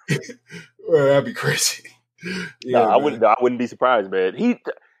 Right. Well, that'd be crazy. Yeah, I wouldn't be surprised, man.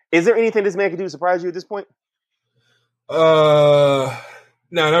 Is there anything this man can do to surprise you at this point? No,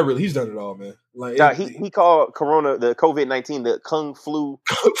 not really. He's done it all, man. Like he called the COVID-19 the Kung flu.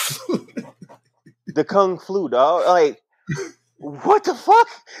 The Kung flu, dog. Like, what the fuck?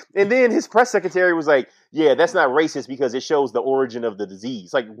 And then his press secretary was like, yeah, that's not racist because it shows the origin of the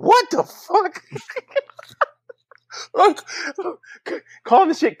disease. Like, what the fuck? Like, calling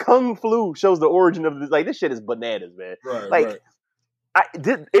this shit Kung flu shows the origin of like this shit is bananas, man. Right,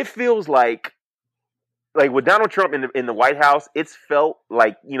 it feels like with Donald Trump in the White House, it's felt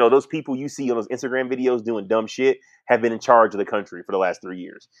like those people you see on those Instagram videos doing dumb shit have been in charge of the country for the last 3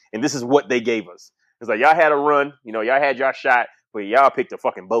 years, and this is what they gave us. It's like y'all had a run, y'all had y'all shot, but y'all picked a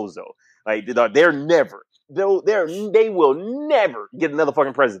fucking bozo. Like they will never get another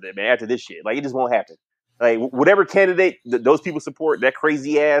fucking president, man. After this shit, like it just won't happen. Like whatever candidate those people support, that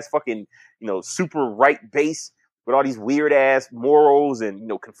crazy ass fucking super right base with all these weird ass morals and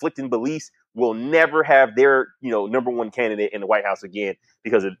conflicting beliefs will never have their number one candidate in the White House again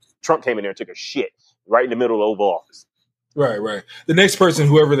because Trump came in there and took a shit right in the middle of the Oval Office. Right. The next person,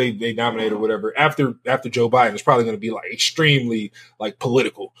 whoever they nominate or whatever, after Joe Biden is probably going to be like extremely like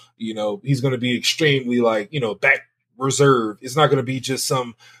political. He's going to be extremely like back reserved. It's not going to be just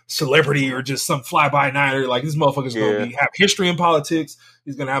some celebrity or just some fly-by-nighter. Like this motherfucker's going to have history in politics.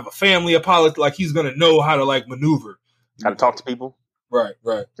 He's going to have a family of politics. Like he's going to know how to like maneuver, how to talk to people. Right.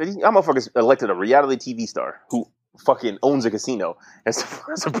 So that motherfucker's elected a reality TV star who fucking owns a casino as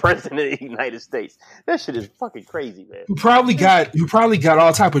a president of the United States. That shit is fucking crazy, man. Who probably got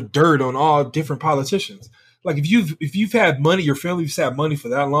all type of dirt on all different politicians. Like if you've had money, your family's had money for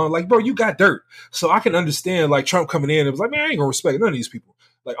that long, like bro, you got dirt. So I can understand like Trump coming in and was like, man, I ain't gonna respect none of these people.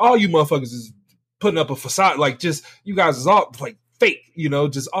 Like all you motherfuckers is putting up a facade. Like just you guys is all like fake,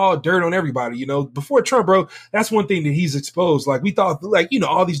 just all dirt on everybody. Before Trump, bro, that's one thing that he's exposed. Like we thought, like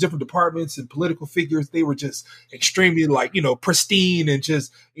all these different departments and political figures, they were just extremely like pristine and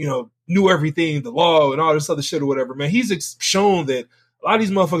just knew everything, the law and all this other shit or whatever. Man, he's shown that a lot of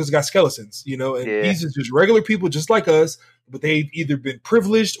these motherfuckers got skeletons, and these are just regular people just like us, but they've either been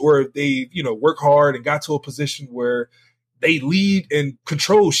privileged or they, work hard and got to a position where they lead and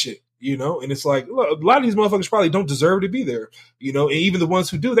control shit, and it's like, look, a lot of these motherfuckers probably don't deserve to be there, and even the ones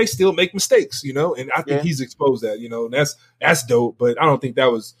who do, they still make mistakes, and I think he's exposed that, and that's dope, but I don't think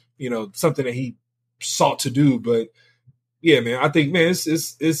that was, something that he sought to do, but yeah, man, I think, man,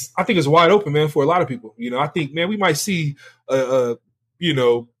 I think it's wide open, man, for a lot of people, I think, man, we might see, I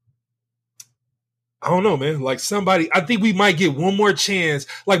don't know, man. Like I think we might get one more chance.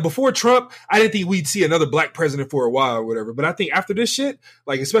 Like before Trump, I didn't think we'd see another black president for a while or whatever. But I think after this shit,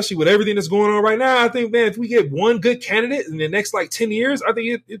 like especially with everything that's going on right now, I think, man, if we get one good candidate in the next like 10 years, I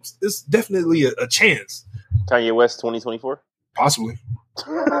think it's definitely a chance. Kanye West 2024? Possibly.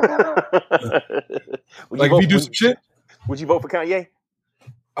 Like if we do some shit. Would you vote for Kanye?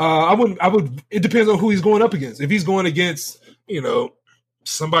 I would. It depends on who he's going up against. If he's going against,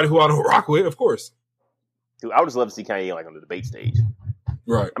 somebody who I don't rock with, of course. Dude, I would just love to see Kanye like on the debate stage.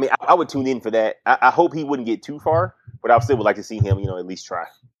 Right. I mean, I would tune in for that. I hope he wouldn't get too far, but I still would like to see him, at least try.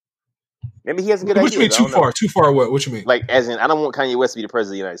 Maybe he has a good idea. What you mean too far? Too far what? What you mean? Like, as in, I don't want Kanye West to be the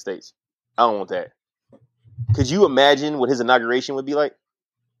president of the United States. I don't want that. Could you imagine what his inauguration would be like?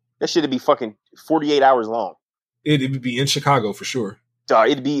 That shit would be fucking 48 hours long. It would be in Chicago for sure.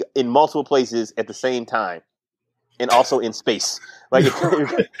 It'd be in multiple places at the same time, and also in space. Like if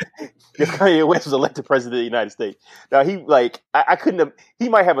Kanye West was elected president of the United States, now I couldn't have. He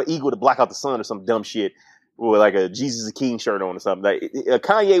might have an eagle to block out the sun or some dumb shit with like a Jesus is King shirt on or something. Like a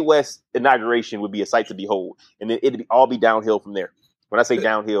Kanye West inauguration would be a sight to behold, and then it'd all be downhill from there. When I say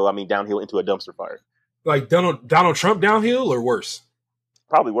downhill, I mean downhill into a dumpster fire. Like Donald Trump downhill or worse?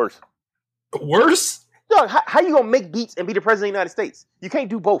 Probably worse. Worse? Dog, how you gonna make beats and be the president of the United States? You can't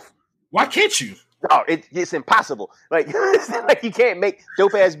do both. Why can't you? No, it's impossible. Like, like you can't make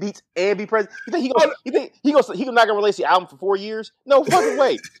dope ass beats and be president. You think he not gonna release the album for 4 years? No fucking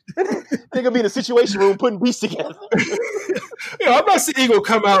way. They're gonna be in a situation room putting beats together. I'm not saying he gonna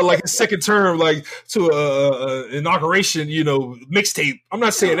come out like his second term, like to a inauguration, mixtape. I'm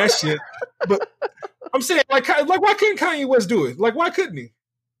not saying that shit, but I'm saying like why couldn't Kanye West do it? Like why couldn't he?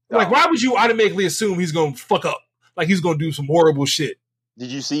 Like why would you automatically assume he's gonna fuck up? Like he's gonna do some horrible shit. Did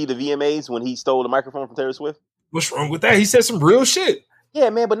you see the VMAs when he stole the microphone from Taylor Swift? What's wrong with that? He said some real shit. Yeah,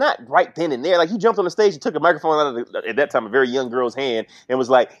 man, but not right then and there. Like he jumped on the stage and took a microphone out of at that time a very young girl's hand and was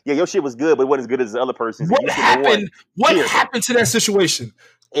like, "Yeah, your shit was good, but it wasn't as good as the other person's." What happened? What happened to that situation?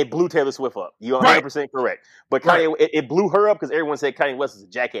 It blew Taylor Swift up. You're 100% correct. But Kanye, it blew her up because everyone said Kanye West is a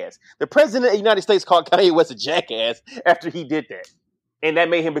jackass. The president of the United States called Kanye West a jackass after he did that, and that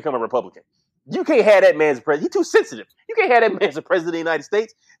made him become a Republican. You can't have that man as president. He's too sensitive. You can't have that man as a president of the United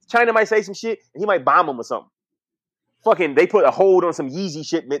States. China might say some shit, and he might bomb him or something. Fucking, they put a hold on some Yeezy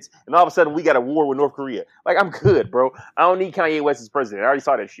shipments, and all of a sudden we got a war with North Korea. Like, I'm good, bro. I don't need Kanye West as president. I already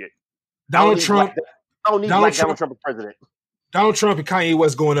saw that shit. Donald Trump. I don't need Donald Trump as president. Donald Trump and Kanye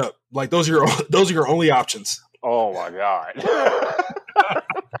West going up. Like, those are your only options. Oh my god.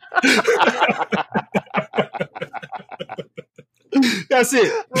 That's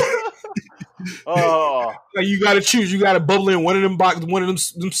it. Oh, like you got to choose. You got to bubble in one of them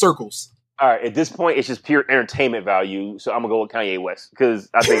circles. All right. At this point, it's just pure entertainment value. So I'm gonna go with Kanye West because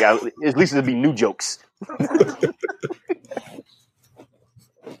I think at least it'll be new jokes.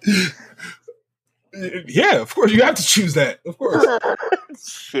 Yeah, of course you have to choose that. Of course.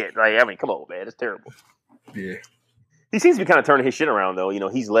 Shit. Like I mean, come on, man. It's terrible. Yeah. He seems to be kind of turning his shit around, though.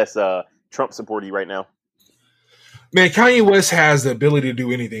 He's less Trump supporty right now. Man, Kanye West has the ability to do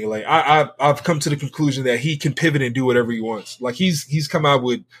anything. Like I've come to the conclusion that he can pivot and do whatever he wants. Like he's come out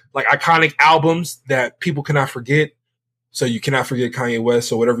with like iconic albums that people cannot forget. So you cannot forget Kanye West.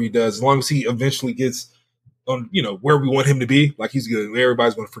 So whatever he does, as long as he eventually gets on, where we want him to be, like he's good.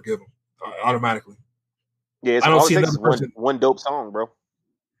 Everybody's going to forgive him automatically. Yeah, I don't see another person. One dope song, bro.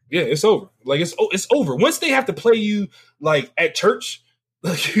 Yeah, it's over. Like it's over. Once they have to play you like at church.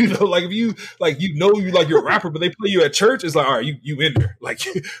 Like like if you you're a rapper, but they play you at church, it's like all right, you in there, like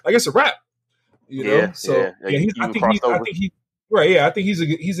it's a rap, Yeah, so yeah, I think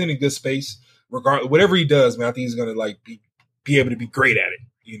he's in a good space. Regardless, whatever he does, man, I think he's gonna like be able to be great at it,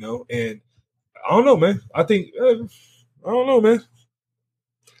 And I don't know, man. I don't know, man.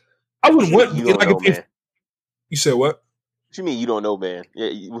 I wouldn't want if you said what? What you mean you don't know, man?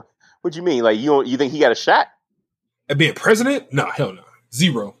 Yeah, what you mean? Like you think he got a shot at being president? No, hell no.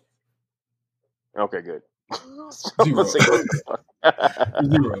 Zero. Okay, good. Zero. Zero.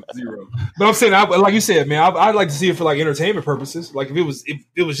 But I'm saying, like you said, man, I'd like to see it for like entertainment purposes. Like if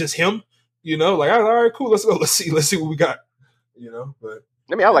it was just him, all right, cool, let's go, let's see what we got, But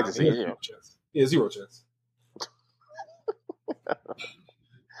I mean, I like to see it. Yeah, zero chance.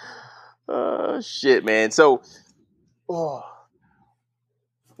 Shit, man. So,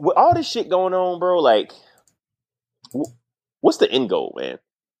 with all this shit going on, bro, like. What's the end goal, man?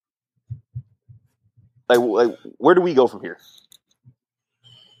 Like, where do we go from here?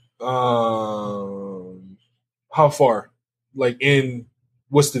 How far? Like,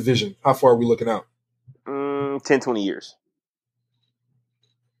 what's the vision? How far are we looking out? 10, 20 years.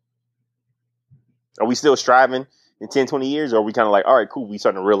 Are we still striving in 10, 20 years? Or are we kind of like, all right, cool, we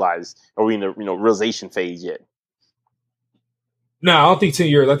starting to realize, are we in the realization phase yet? No, I don't think 10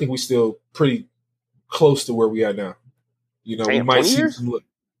 years. I think we're still pretty close to where we are now. We might see some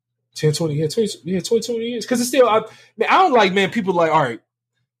 10, 20 years. 20 years. Because it's still, I don't like, man, people like, all right,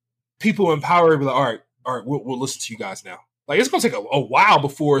 people in power be like, all right, we'll listen to you guys now. Like, it's going to take a while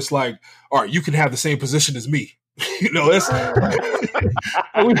before it's like, all right, you can have the same position as me. That's we're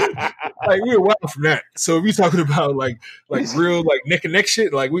a while from that. So if we're talking about like real, like neck and neck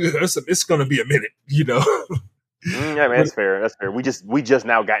shit, like it's going to be a minute, Yeah, man, that's fair. That's fair. We just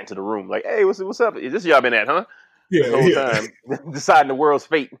now got into the room. Like, hey, what's up? Is this y'all been at, huh? Yeah, the whole time deciding the world's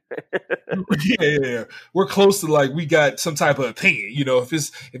fate. yeah. We're close to like we got some type of opinion. If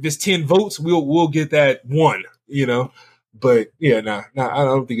it's 10 votes, we'll get that one. you know. But yeah, I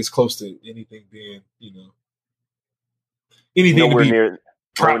don't think it's close to anything being, anything to Nowhere be near, nowhere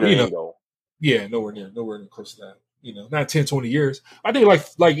proud, near the end goal. Yeah, nowhere near close to that. Not 10, 20 years. I think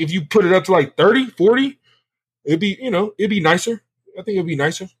like if you put it up to like 30, 40, it'd be nicer. I think it'd be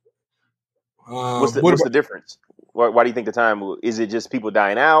nicer. What's What the about difference? Why do you think the time is it just people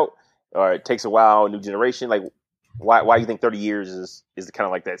dying out, or it takes a while, new generation? Like, why do you think 30 years is kind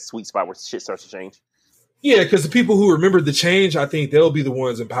of like that sweet spot where shit starts to change? Yeah, because the people who remember the change, I think they'll be the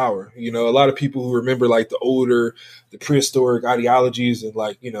ones in power. A lot of people who remember like the prehistoric ideologies and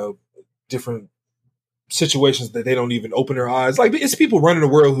like, different situations that they don't even open their eyes. Like it's people running the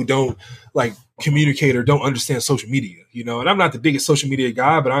world who don't like communicate or don't understand social media, and I'm not the biggest social media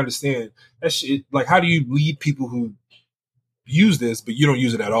guy, but I understand that shit. Like, how do you lead people who use this, but you don't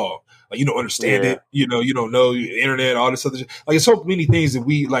use it at all? Like, you don't understand it, you don't know the internet, all this other shit. Like, it's so many things that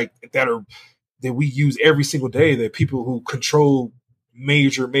we like that we use every single day that people who control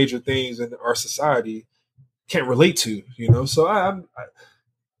major things in our society can't relate to, So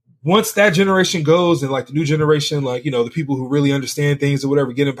once that generation goes and like the new generation, like, the people who really understand things or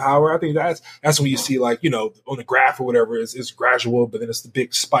whatever get in power, I think that's when you see like, on the graph or whatever, it's gradual, but then it's the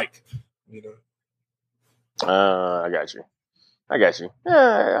big spike, I got you.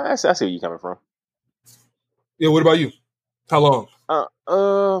 Yeah, I see where you're coming from. Yeah. What about you? How long?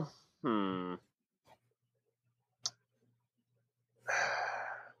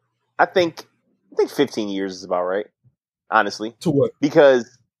 I think 15 years is about right, honestly. To what?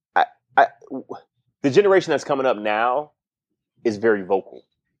 Because the generation that's coming up now is very vocal,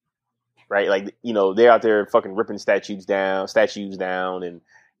 right? Like, they're out there fucking ripping statues down and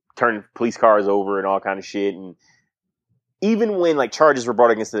turning police cars over and all kind of shit. And even when like charges were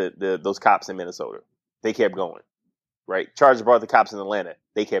brought against those cops in Minnesota, they kept going, right? Charges brought the cops in Atlanta,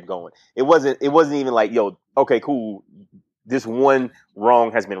 they kept going. It wasn't even like, yo, okay, cool. This one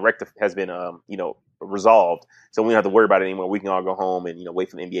wrong has been resolved, so we don't have to worry about it anymore. We can all go home and wait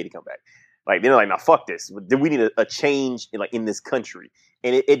for the NBA to come back. Like, they're like, now fuck this. We need a change in this country,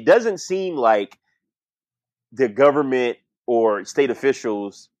 and it doesn't seem like the government or state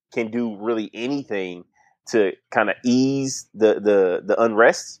officials can do really anything to kind of ease the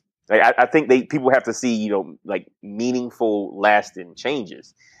unrest. Like, I think people have to see like meaningful, lasting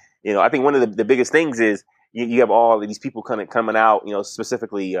changes. I think one of the biggest things is you have all of these people coming out,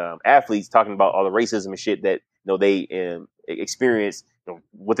 specifically athletes talking about all the racism and shit that they experienced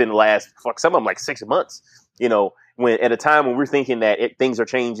within the last some of them like 6 months. When at a time when we're thinking that things are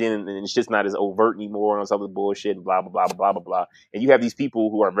changing and it's just not as overt anymore on some of the bullshit and blah blah blah blah blah blah. And you have these people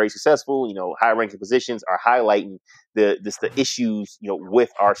who are very successful, high ranking positions, are highlighting the issues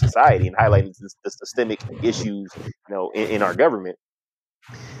with our society and highlighting the systemic issues in our government.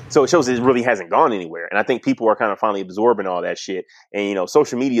 So it shows it really hasn't gone anywhere. And I think people are kind of finally absorbing all that shit. And,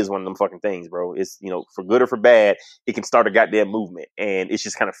 social media is one of them fucking things, bro. It's, for good or for bad, it can start a goddamn movement. And it's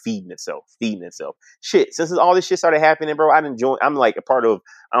just kind of feeding itself. Shit, since all this shit started happening, bro, I'm like a part of,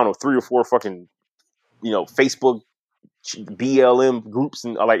 I don't know, 3 or 4 fucking, Facebook BLM groups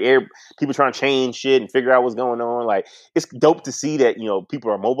and like people trying to change shit and figure out what's going on. Like, it's dope to see that,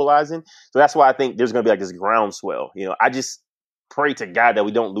 people are mobilizing. So that's why I think there's going to be like this groundswell. I just pray to God that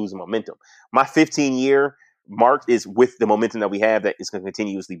we don't lose the momentum. My 15-year mark is with the momentum that we have that is going to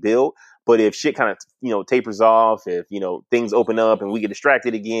continuously build. But if shit kind of, tapers off, if, things open up and we get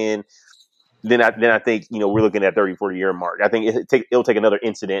distracted again, then I think, we're looking at 30, 40-year mark. I think it'll take another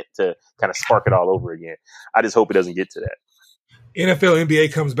incident to kind of spark it all over again. I just hope it doesn't get to that. NFL,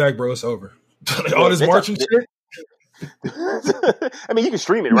 NBA comes back, bro. It's over. All this marching shit. I mean, you can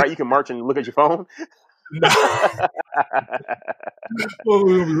stream it, right? You can march and look at your phone. Well,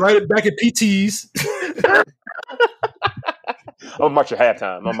 we'll be right back at PTs. I'll march at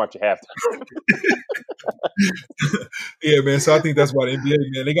halftime. Yeah, man. So I think that's why the NBA,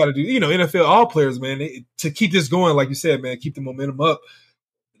 man, they got to do, NFL, all players, man, to keep this going, like you said, man, keep the momentum up.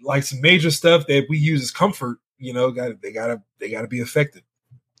 Like some major stuff that we use as comfort, they gotta be effective.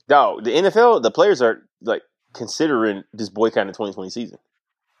 No, the NFL, the players are like considering this boycott in the 2020 season.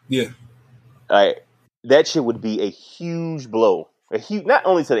 Yeah. That shit would be a huge blow. Not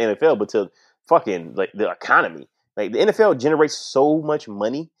only to the NFL, but to fucking like the economy. Like, the NFL generates so much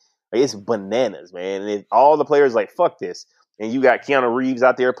money. Like, it's bananas, man. And all the players like, fuck this. And you got Keanu Reeves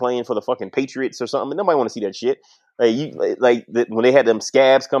out there playing for the fucking Patriots or something. Nobody want to see that shit. When they had them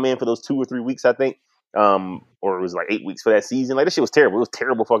scabs come in for those 2 or 3 weeks, I think, or it was like 8 weeks for that season. Like, that shit was terrible. It was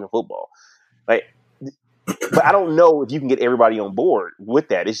terrible fucking football. Like, but I don't know if you can get everybody on board with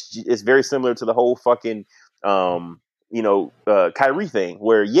that. It's very similar to the whole fucking Kyrie thing,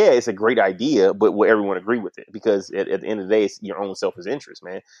 where it's a great idea, but will everyone agree with it? Because at the end of the day, it's your own selfish interest,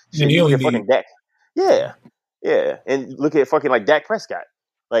 man. Yeah, Shit, you you look only at fucking need. Dak, yeah, and look at fucking like Dak Prescott,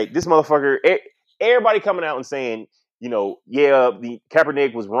 like this motherfucker. Everybody coming out and saying, the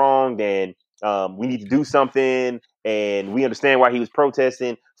Kaepernick was wrong, and we need to do something, and we understand why he was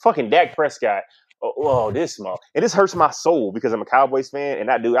protesting. Fucking Dak Prescott. This small. And this hurts my soul because I'm a Cowboys fan. And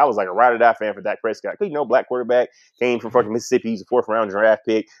I was like a ride or die fan for Dak Prescott. Because, black quarterback, came from fucking Mississippi. He's a 4th-round draft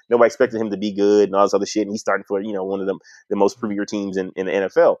pick. Nobody expected him to be good and all this other shit. And he's starting for, one of the most premier teams in the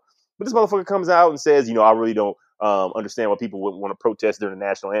NFL. But this motherfucker comes out and says, I really don't understand why people would want to protest during the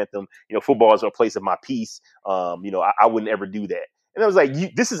national anthem. Football is a place of my peace. I wouldn't ever do that. And I was like,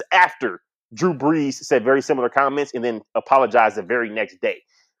 this is after Drew Brees said very similar comments and then apologized the very next day.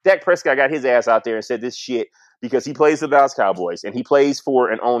 Dak Prescott got his ass out there and said this shit because he plays for the Dallas Cowboys and he plays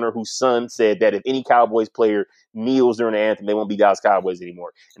for an owner whose son said that if any Cowboys player kneels during the anthem, they won't be Dallas Cowboys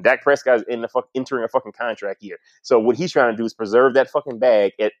anymore. And Dak Prescott is entering a fucking contract year. So what he's trying to do is preserve that fucking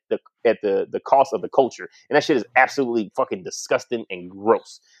bag at the cost of the culture. And that shit is absolutely fucking disgusting and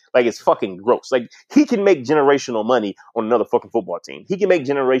gross. Like, it's fucking gross. Like, he can make generational money on another fucking football team. He can make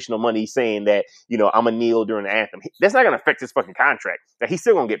generational money saying that, I'm a kneel during the anthem. That's not going to affect his fucking contract. Like, he's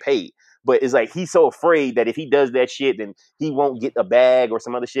still going to get paid. But it's like, he's so afraid that if he does that shit, then he won't get a bag or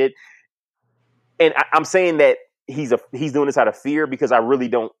some other shit. And I'm saying that he's doing this out of fear because I really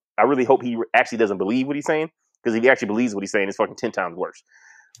hope he actually doesn't believe what he's saying. Because if he actually believes what he's saying, it's fucking 10 times worse.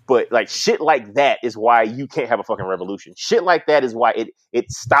 But like shit like that is why you can't have a fucking revolution. Shit like that is why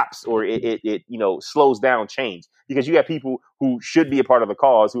it stops or it slows down change. Because you have people who should be a part of the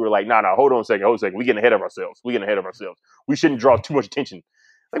cause who are like, nah, hold on a second. We getting ahead of ourselves. We shouldn't draw too much attention.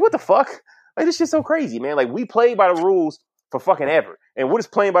 Like, what the fuck? Like, this shit's so crazy, man. Like, we played by the rules for fucking ever. And what has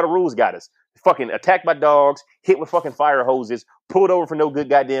playing by the rules got us? Fucking attacked by dogs, hit with fucking fire hoses, pulled over for no good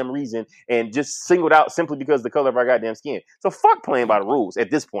goddamn reason, and just singled out simply because of the color of our goddamn skin. So fuck playing by the rules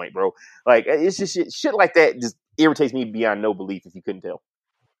at this point, bro. Like, it's just shit like that just irritates me beyond no belief, if you couldn't tell.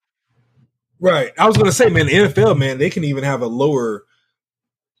 Right. I was going to say, man, the NFL, man, they can even have a lower,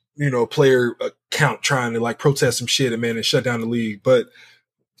 player count trying to like protest some shit and shut down the league. But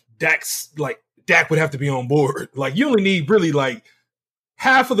Dak would have to be on board. Like, you only need really like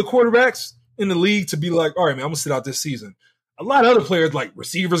half of the quarterbacks in the league to be like, all right, man, I'm gonna sit out this season. A lot of other players, like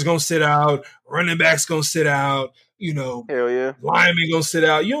receivers, gonna sit out, running backs gonna sit out, hell yeah, linemen gonna sit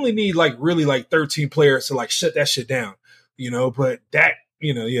out. You only need like really like 13 players to like shut that shit down, But Dak,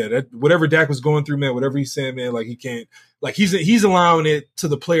 that whatever Dak was going through, man, whatever he's saying, man, like he can't, like he's allowing it to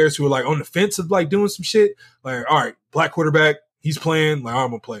the players who are like on the fence of like doing some shit. Like, all right, black quarterback, he's playing, like I'm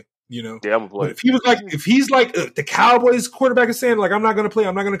gonna play. Yeah, I'm gonna play. But if he's like the Cowboys quarterback is saying like I'm not gonna play,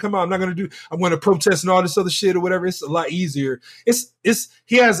 I'm not gonna come out, I'm gonna protest and all this other shit or whatever. It's a lot easier.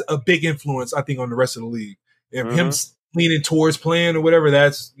 He has a big influence, I think, on the rest of the league. And him leaning towards playing or whatever,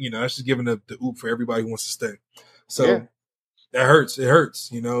 that's just giving the oop for everybody who wants to stay. So that hurts. It hurts,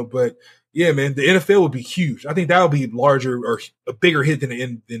 But yeah, man, the NFL would be huge. I think that would be larger or a bigger hit than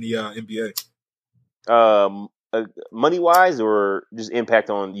the NBA. Money wise or just impact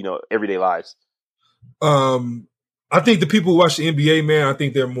on everyday lives? I think the people who watch the NBA, man, I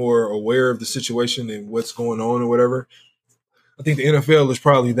think they're more aware of the situation and what's going on or whatever. I think the NFL is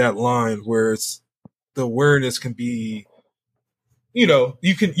probably that line where it's the awareness can be, you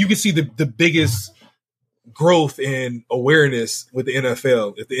can see the biggest growth in awareness with the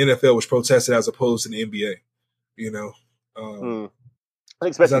NFL if the NFL was protested as opposed to the NBA. I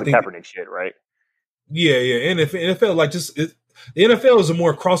think especially the Kaepernick shit, right? Yeah. And if NFL, like the NFL is a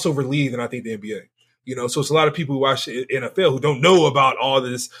more crossover league than I think the NBA. So it's a lot of people who watch the NFL who don't know about all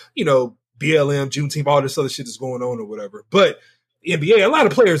this, BLM, Juneteenth, all this other shit that's going on or whatever. But the NBA, a lot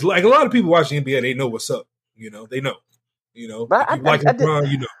of players, like a lot of people watching the NBA, they know what's up. They know. But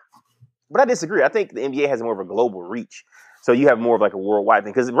But I disagree. I think the NBA has more of a global reach. So you have more of like a worldwide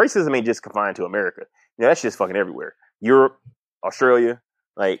thing. Because racism ain't just confined to America. That's just fucking everywhere. Europe, Australia,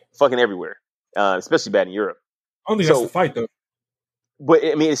 like fucking everywhere. Especially bad in Europe. I don't think that's the fight, though. But,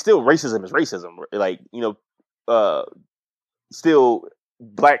 I mean, it's still racism is racism. Like, still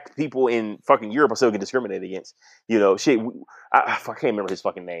black people in fucking Europe are still getting discriminated against. I can't remember his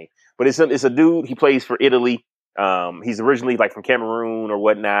fucking name. But it's a dude, he plays for Italy. He's originally like from Cameroon or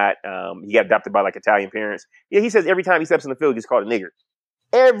whatnot. He got adopted by like Italian parents. Yeah, he says every time he steps in the field, he's called a nigger.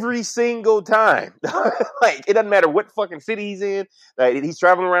 Every single time. Like, it doesn't matter what fucking city he's in. Like, he's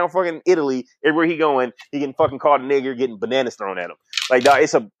traveling around fucking Italy. Everywhere he going, he getting fucking called a nigger, getting bananas thrown at him. Like, dog,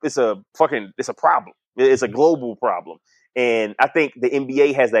 it's a problem. It's a global problem. And I think the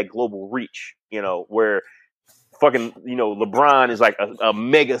NBA has that global reach, where fucking, LeBron is like a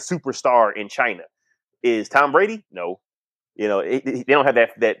mega superstar in China. Is Tom Brady? No. They don't have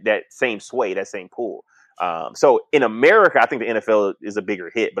that same sway, that same pull. So in America, I think the NFL is a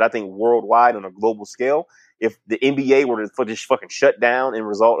bigger hit, but I think worldwide on a global scale, if the NBA were to just fucking shut down in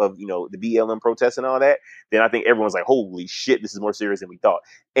result of, the BLM protests and all that, then I think everyone's like, holy shit, this is more serious than we thought.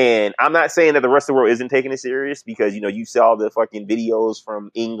 And I'm not saying that the rest of the world isn't taking it serious because, you saw the fucking videos from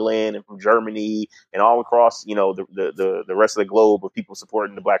England and from Germany and all across, the rest of the globe of people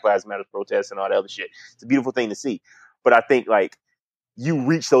supporting the Black Lives Matter protests and all that other shit. It's a beautiful thing to see. But I think like you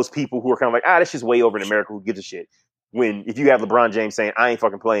reach those people who are kind of like, that's just way over in America. Who gives a shit? If you have LeBron James saying, I ain't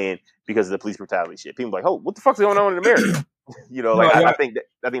fucking playing because of the police brutality shit, people are like, oh, what the fuck's going on in America? I think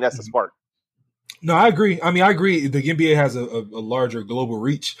that's the spark. No, I agree. I mean, I agree. The NBA has a larger global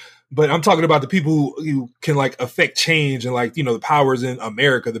reach, but I'm talking about the people who can like affect change and like, the powers in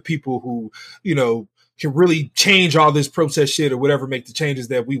America, the people who, can really change all this protest shit or whatever, make the changes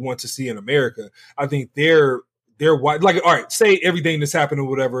that we want to see in America. I think they're like, all right, say everything that's happened or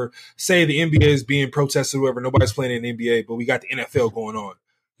whatever, say the NBA is being protested or whatever, nobody's playing in the NBA, but we got the NFL going on.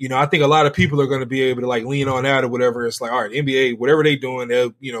 I think a lot of people are going to be able to like lean on that or whatever. It's like, all right, NBA, whatever they doing,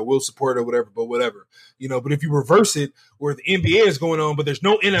 they'll, we'll support it or whatever, but whatever, but if you reverse it where the NBA is going on, but there's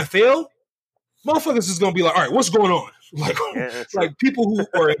no NFL, motherfuckers is going to be like, all right, what's going on? Like people who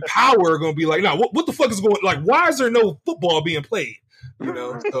are in power are going to be like, no, what the fuck is going on? Like, why is there no football being played?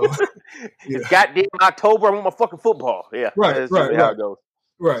 So, yeah. Goddamn October, I want my fucking football. Yeah, right. How it goes,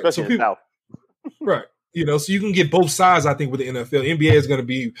 right. Especially in the South. Right. So you can get both sides, I think, with the NFL. NBA is going to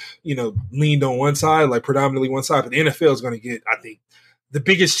be, leaned on one side, like predominantly one side, but the NFL is going to get, I think, the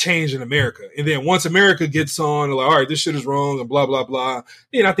biggest change in America. And then once America gets on, like, all right, this shit is wrong and blah, blah, blah,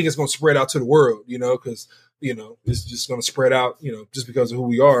 then I think it's going to spread out to the world, because, it's just going to spread out, just because of who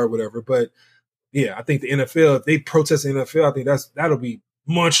we are or whatever. But yeah, I think the NFL, if they protest the NFL, I think that'll be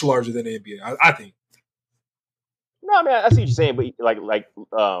much larger than the NBA. I think. No, I mean, I see what you're saying, but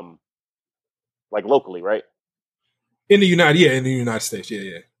like locally, right? In the United States,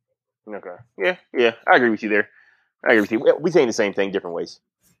 yeah. Okay, yeah, I agree with you there. I agree with you. We saying the same thing, different ways.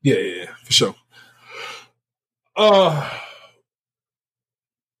 Yeah, for sure.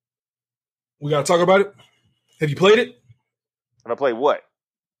 We gotta talk about it. Have you played it? Have I played what?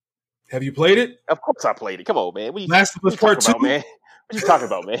 Have you played it? Of course I played it. Come on, man. Last of Us Part 2? Man? What you talking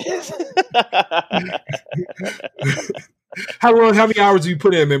about, man? How many hours do you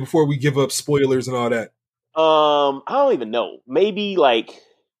put in, man, before we give up spoilers and all that? I don't even know. Maybe like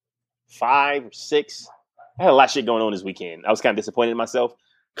 5 or 6. I had a lot of shit going on this weekend. I was kind of disappointed in myself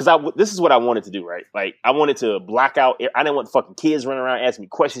because this is what I wanted to do, right? Like I wanted to block out. I didn't want the fucking kids running around asking me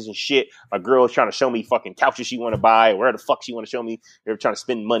questions and shit. My girl was trying to show me fucking couches she want to buy, or where the fuck she want to show me. They were trying to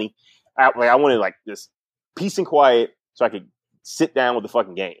spend money. I wanted like this peace and quiet so I could sit down with the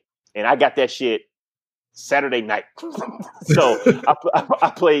fucking game. And I got that shit Saturday night. So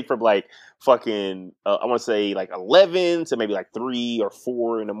I played from like fucking, I want to say like 11 to maybe like 3 or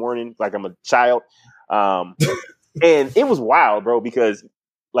 4 in the morning. Like I'm a child. And it was wild, bro, because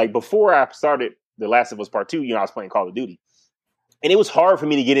like before I started The Last of Us Part 2, I was playing Call of Duty. And it was hard for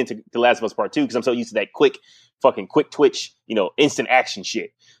me to get into The Last of Us Part 2 because I'm so used to that quick twitch, instant action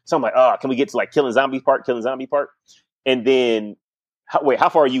shit. So I'm like, can we get to like killing zombie part? And then, how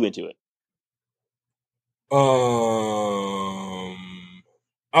far are you into it? I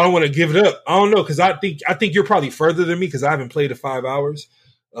don't want to give it up. I don't know because I think you're probably further than me because I haven't played it 5 hours.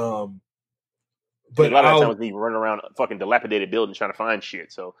 But a lot of times with me running around a fucking dilapidated building trying to find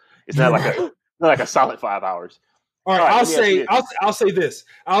shit, so it's not like a solid 5 hours. All right, I'll say this.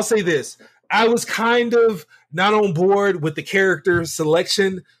 I was kind of not on board with the character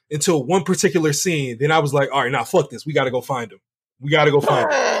selection until one particular scene. Then I was like, all right, now fuck this. We got to go find him. So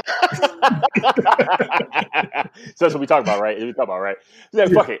that's what we talk about, right? Yeah,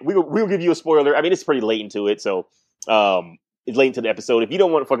 fuck it. We'll give you a spoiler. I mean, it's pretty late into it, so it's late into the episode. If you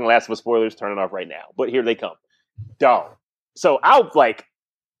don't want fucking Last of Us spoilers, turn it off right now. But here they come. Dog. So I'll like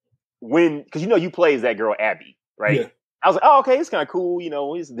because you play as that girl Abby, right? Yeah. I was like, oh, okay, it's kind of cool.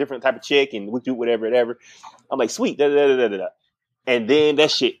 He's a different type of chick, and we do whatever. I'm like, sweet. Da, da, da, da, da. And then that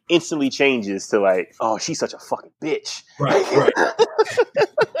shit instantly changes to like, oh, she's such a fucking bitch. Right.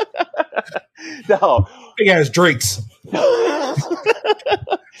 Dog. Big ass Drakes.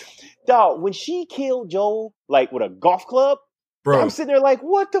 Dog, when she killed Joel, like with a golf club, bro, I'm sitting there like,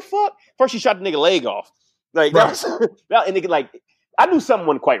 what the fuck? First, she shot the nigga leg off. Like, right. And nigga, like, I knew something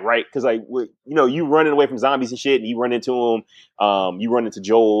wasn't quite right because, like, you running away from zombies and shit, and you run into him. You run into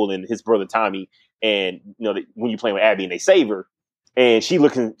Joel and his brother Tommy, and when you're playing with Abby and they save her, And she's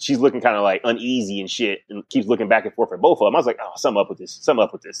looking kind of like uneasy and shit, and keeps looking back and forth at both of them. I was like, oh, something up with this.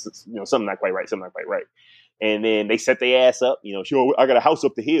 You know, something not quite right. Something not quite right. And then they set their ass up. You know, I got a house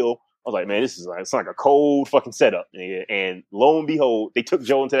up the hill. I was like, man, it's like a cold fucking setup, nigga. And lo and behold, they took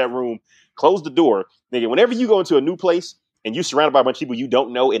Joe into that room, closed the door. Nigga, whenever you go into a new place and you're surrounded by a bunch of people you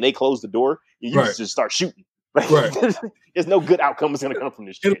don't know and they close the door, you just start shooting. Like, there's no good outcome that's going to come from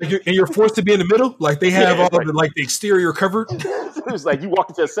this shit. And you're forced to be in the middle? Like, they have all of the exterior covered? It was like you walk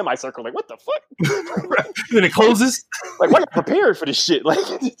into a semicircle, like, what the fuck? And then it closes? Like, why are you prepared for this shit? Like,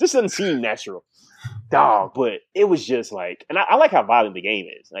 this doesn't seem natural. Dog, but it was just like, and I like how violent the game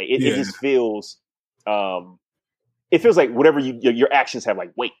is. Like, it just feels, it feels like whatever your actions have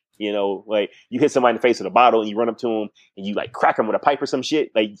like weight. You know, like you hit somebody in the face with a bottle and you run up to them and you like crack them with a pipe or some shit.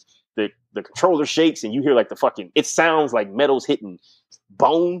 Like the controller shakes and you hear like it sounds like metal's hitting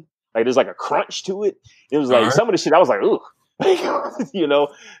bone. Like there's like a crunch to it. It was like some of the shit I was like, ooh, you know.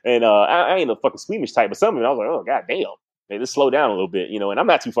 And I ain't a fucking squeamish type, but some of it I was like, oh god damn, man, just slow down a little bit, you know. And I'm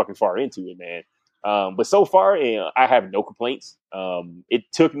not too fucking far into it, man. But so far, I have no complaints. It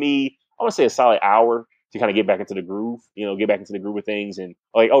took me, I want to say, a solid hour to kind of get back into the groove, you know, get back into the groove of things. And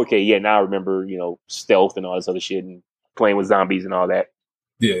like, okay, yeah, now I remember, you know, stealth and all this other shit and playing with zombies and all that.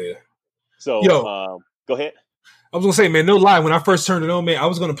 Yeah. So, go ahead. I was going to say, man, no lie. When I first turned it on, man, I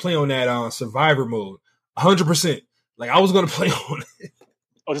was going to play on that survivor mode. 100%. Like, I was going to play on it.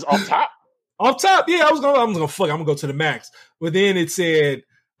 Oh, just off top? Off top, yeah. I'm going to go to the max. But then it said,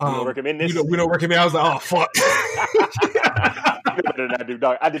 we don't recommend this? We don't recommend. I was like, oh, fuck. Better than I do,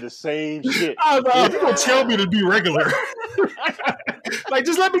 dog. I did the same shit. I was like, oh, you gonna tell me to be regular? Like,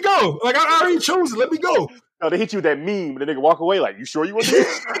 just let me go. Like, I already chose it. Let me go. No, they hit you with that meme, and the nigga walk away like, you sure you want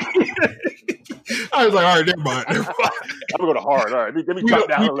this? I was like, all right, never mind. I'm gonna go to hard. All right, let me drop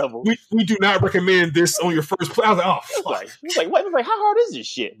down a level. We do not recommend this on your first play. I was like, oh, fuck. It's like, what? Like, how hard is this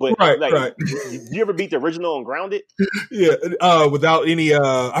shit? But right. You ever beat the original on Grounded? Yeah, without any.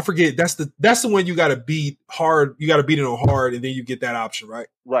 I forget. That's the one you got to beat hard. You got to beat it on hard, and then you get that option, right?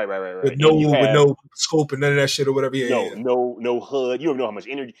 Right. With no scope and none of that shit or whatever. No HUD. You don't know how much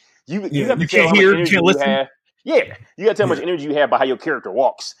energy you have to you can't hear. You can't listen. Yeah, you got to tell how much energy you have by how your character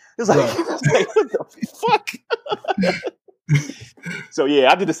walks. It's like, what the fuck? So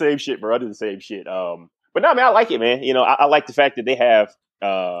yeah, I did the same shit, bro. But no, man, I like it, man. You know, I like the fact that they have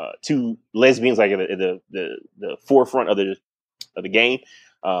two lesbians like at the forefront of the game.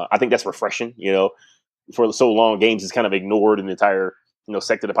 I think that's refreshing. You know, for so long, games is kind of ignored in the entire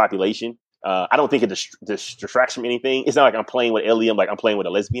sector of the population. I don't think it distracts from anything. It's not like I'm playing with Ellie. I'm playing with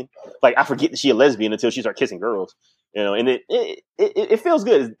a lesbian. Like I forget that she's a lesbian until she starts kissing girls. You know, and it feels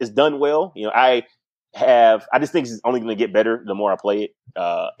good. It's done well. You know, I just think it's only going to get better the more I play it.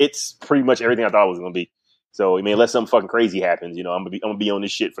 It's pretty much everything I thought it was going to be. So I mean, unless something fucking crazy happens, you know, I'm gonna be on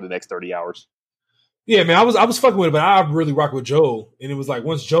this shit for the next 30 hours. Yeah, man, I was fucking with it, but I really rock with Joel. And it was like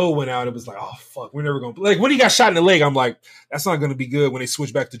once Joel went out, it was like, oh fuck, we're never gonna like when he got shot in the leg. I'm like, that's not gonna be good when they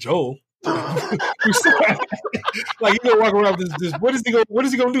switch back to Joel. Like he gonna walk around with this. What is he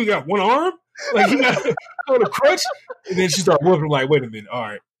gonna do? He got one arm? Like he got a crutch? And then she started whooping him. Like, wait a minute, all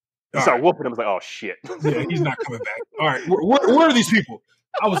right. Start whooping him. I was like, oh shit. Yeah, he's not coming back. All right, where are these people?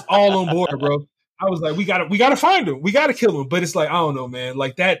 I was all on board, bro. I was like, we gotta find him. We gotta kill him. But it's like, I don't know, man.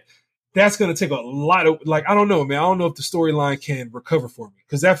 Like that's gonna take a lot of I don't know, man. I don't know if the storyline can recover for me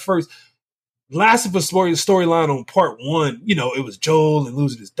because that first Last of Us storyline on part 1, you know, it was Joel and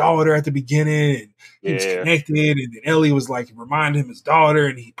losing his daughter at the beginning, and he was connected, and then Ellie was like reminding him his daughter,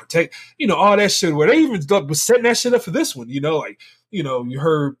 and he protect, you know, all that shit. Where they even was setting that shit up for this one, you know, like. You know,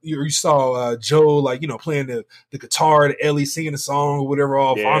 you saw Joel like playing the guitar to Ellie singing a song or whatever,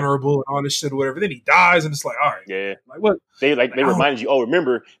 all vulnerable and all this shit or whatever. Then he dies, and it's like, all right, like what? They reminded you. Oh,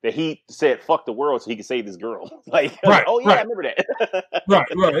 remember that he said "fuck the world" so he could save this girl. Like, right? Oh yeah, I remember that. right.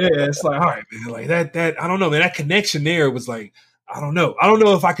 Yeah, it's like all right, man. Like that. I don't know, man. That connection there was like. I don't know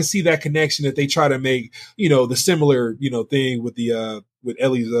if I could see that connection if they try to make, the similar, thing with the with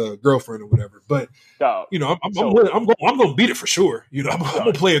Ellie's girlfriend or whatever. But I'm going to beat it for sure. I'm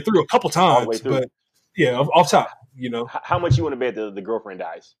going to play it through a couple times. But yeah, off top. How much you want to bet the girlfriend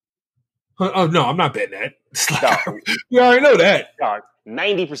dies? Oh no, I'm not betting that. We already know that.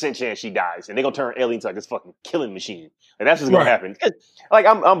 90% chance she dies, and they're gonna turn Ellie into like this fucking killing machine. And that's what's gonna happen. Like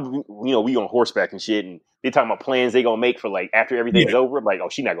I'm we on horseback and shit, and they talking about plans they gonna make for like after everything is over. I'm like, oh,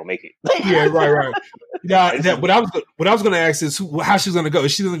 she's not gonna make it. Yeah, right. Yeah, what I was gonna ask is how she's gonna go.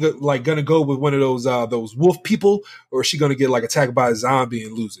 Is she gonna go with one of those wolf people, or is she gonna get like attacked by a zombie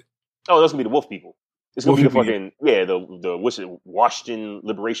and lose it? Oh, those gonna be the wolf people. It's gonna be the fucking the what's it, Washington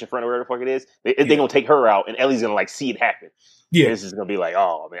Liberation Front or whatever the fuck it is. They're gonna take her out, and Ellie's gonna like see it happen. Yeah, and this is gonna be like,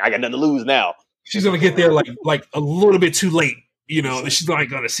 oh man, I got nothing to lose now. She's gonna get there like a little bit too late, you know. And she's like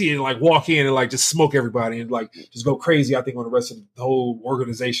gonna see it, like walk in and like just smoke everybody and like just go crazy. I think on the rest of the whole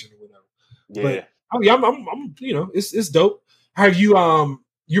organization or whatever. Yeah, but I'm you know, it's dope. Have you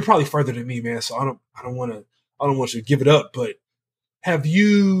you're probably further than me, man. So I don't want you to give it up. But have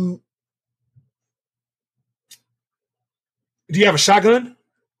you? Do you have a shotgun?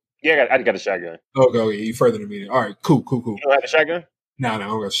 Yeah, I got a shotgun. Okay, you further than me. All right, cool. You don't have a shotgun? No, I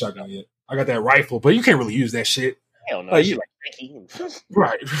don't got a shotgun yet. I got that rifle, but you can't really use that shit. Hell no.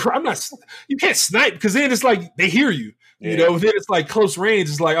 Right. I'm not. You can't snipe because then it's like they hear you. You know. Then it's like close range.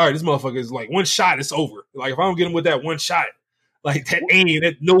 It's like, all right, this motherfucker is like one shot. It's over. Like if I don't get him with that one shot, like that aim,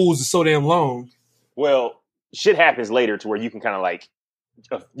 that nose is so damn long. Well, shit happens later to where you can kind of like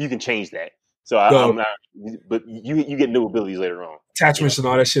you can change that. So I'm not. But you get new abilities later on. Attachments and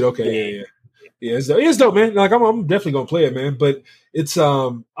all that shit. Okay, yeah. It's dope, man. Like I'm definitely gonna play it, man. But it's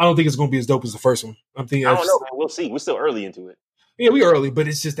I don't think it's gonna be as dope as the first one. I'm thinking. I don't know, man. We'll see. We're still early into it. Yeah, we early, but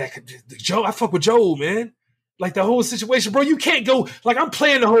it's just that Joe. I fuck with Joel, man. Like the whole situation, bro. You can't go like I'm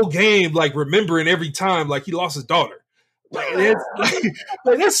playing the whole game, like remembering every time like he lost his daughter. Like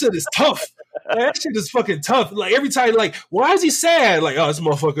that shit is tough. Like, that shit is fucking tough. Like every time, like why is he sad? Like this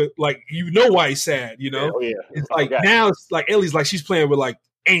motherfucker. Like you know why he's sad. You know. Yeah. It's like now it's like Ellie's like she's playing with like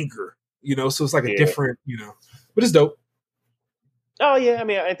anger. You know, so it's like a different, you know, but it's dope. Oh yeah, I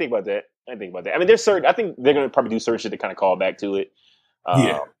mean, I didn't think about that. I mean, there's certain. I think they're gonna probably do certain shit to kind of call back to it.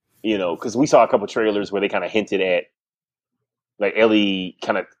 You know, because we saw a couple trailers where they kind of hinted at like Ellie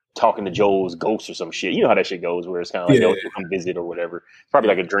kind of talking to Joel's ghost or some shit. You know how that shit goes, where it's kind of like they'll come visit or whatever. It's probably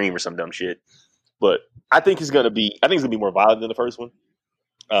like a dream or some dumb shit. But I think it's gonna be more violent than the first one.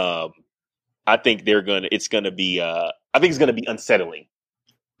 I think it's gonna be unsettling.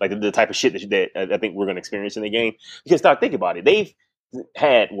 Like the type of shit that I think we're going to experience in the game. Because think about it. They've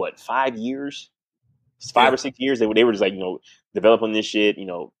had, 5 years? 5 or 6 years? They were just like, developing this shit,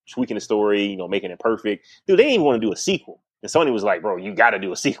 tweaking the story, making it perfect. Dude, they didn't even want to do a sequel. And Sony was like, bro, you got to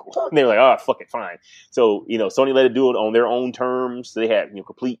do a sequel. And they were like, oh, fuck it, fine. So, Sony let it do it on their own terms. They had,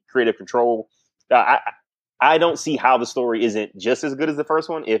 complete creative control. I don't see how the story isn't just as good as the first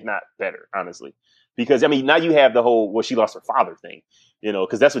one, if not better, honestly. Because, I mean, now you have the whole, she lost her father thing.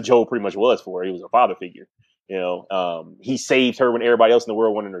 Because that's what Joel pretty much was for her. He was a father figure. He saved her when everybody else in the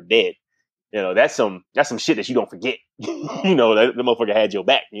world wanted her dead. That's some shit that you don't forget. That the motherfucker had your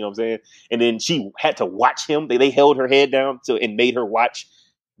back. You know what I'm saying? And then she had to watch him. They held her head down and made her watch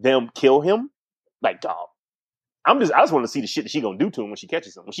them kill him. Like, dog. I just want to see the shit that she gonna do to him when she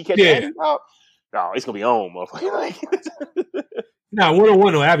catches him. When she catches him, dog, it's gonna be on, motherfucker. Nah,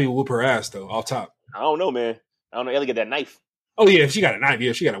 101 on Abby will whoop her ass though. Off top. I don't know, man. I don't know. Ellie got that knife. Oh yeah, if she got a knife,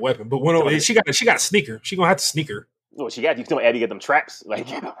 yeah, she got a weapon. But she got a sneaker. She gonna have to sneak her. Oh, she got you. Tell Abby get them traps, like.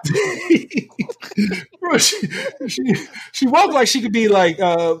 Bro, she walked like she could be like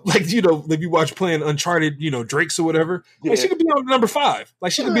if you watch playing Uncharted, Drakes or whatever. Yeah. Like she could be on number 5.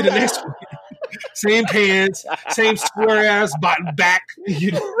 Like she could be the next one. Same pants, same square ass button back.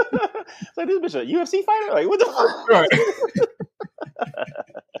 It's like this bitch a UFC fighter. Like what the fuck? Right.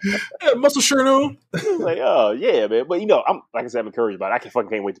 Muscle shirt on. Like, oh yeah, man. But I'm like I said, I'm encouraged by it.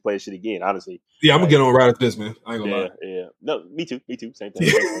 can't wait to play this shit again, honestly. Yeah, I'm gonna get on right after this, man. I ain't gonna lie. Yeah. No, me too. Same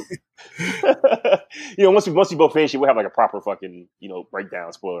thing. Once we both finish it, we'll have like a proper fucking,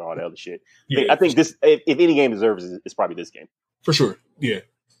 breakdown, spoiler, all that other shit. Yeah, I think this, if any game deserves it, it's probably this game. For sure. Yeah.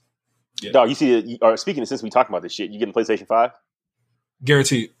 Dog, you see, speaking of, since we talking about this shit, you getting PlayStation 5?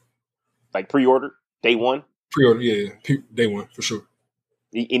 Guaranteed. Like pre-order? Day one? Pre-order, yeah. Day one, for sure.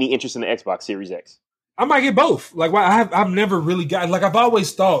 Any interest in the Xbox Series X? I might get both. Like, I've never really got, like, I've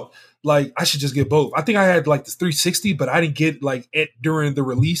always thought, like, I should just get both. I think I had, like, the 360, but I didn't get, like, it during the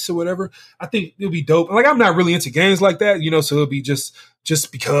release or whatever. I think it'll be dope. Like, I'm not really into games like that, so it'll be just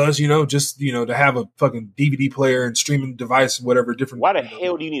because, to have a fucking DVD player and streaming device, whatever, different. Why the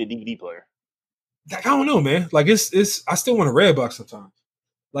hell do you need a DVD player? Like, I don't know, man. Like, it's I still want a Redbox sometimes.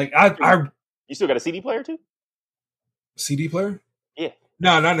 Like, You still got a CD player, too? CD player? Yeah.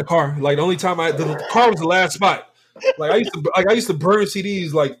 No, not in the car. Like the only time the car was the last spot. Like I used to burn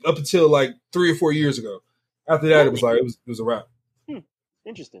CDs like up until like 3 or 4 years ago. After that, it was a wrap.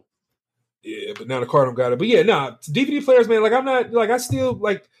 Interesting. Yeah, but now the car don't got it. But yeah, DVD players, man. Like I'm not like I still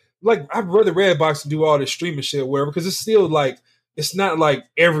like I'd rather Redbox do all this streaming shit or whatever because it's still like it's not like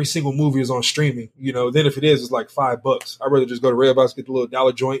every single movie is on streaming. Then if it is, it's like $5. I'd rather just go to Redbox, get the little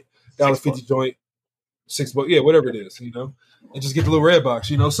 $1 joint, $1.50 joint. $6, yeah, whatever it is, and just get the little red box,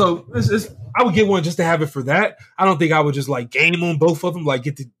 So I would get one just to have it for that. I don't think I would just like game on both of them, like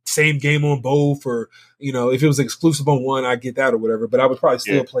get the same game on both, or if it was exclusive on one, I'd get that or whatever. But I would probably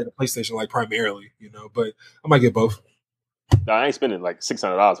still play the PlayStation like primarily, But I might get both. No, I ain't spending like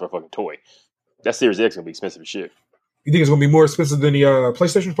 $600 for a fucking toy. That Series X gonna be expensive as shit. You think it's gonna be more expensive than the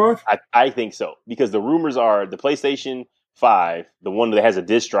PlayStation 5? I think so, because the rumors are the PlayStation 5, the one that has a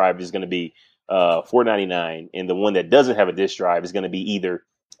disc drive, is going to be $499, and the one that doesn't have a disc drive is going to be either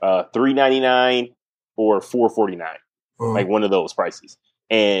 $399 or $449, like one of those prices.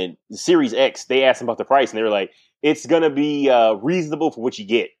 And the Series X, they asked them about the price, and they were like, "It's going to be reasonable for what you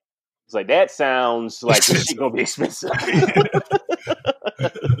get." It's like, that sounds like this shit going to be expensive.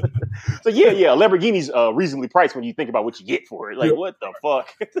 So yeah, a Lamborghini's reasonably priced when you think about what you get for it. Like, what the fuck?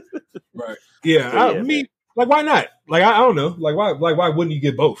 Right? Yeah, like, why not? Like, I don't know. Like, why wouldn't you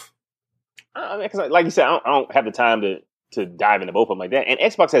get both? Because, like you said, I don't have the time to dive into both of them like that. And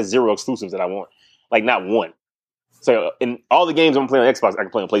Xbox has 0 exclusives that I want, like not one. So in all the games I'm playing on Xbox, I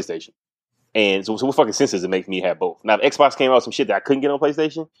can play on PlayStation. And so what fucking sense does it make me to have both? Now, if Xbox came out with some shit that I couldn't get on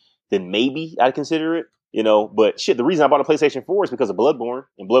PlayStation, then maybe I'd consider it. But shit, the reason I bought a PlayStation 4 is because of Bloodborne,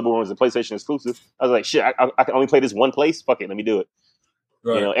 and Bloodborne was a PlayStation exclusive. I was like, shit, I can only play this one place. Fuck it, let me do it.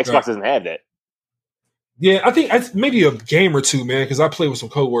 Right, Xbox doesn't have that. Yeah, I think maybe a game or two, man, because I play with some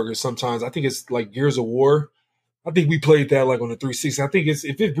coworkers sometimes. I think it's like Gears of War. I think we played that like on the 360. I think if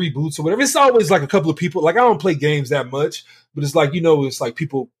it reboots or whatever, it's always like a couple of people. Like, I don't play games that much, but it's like, it's like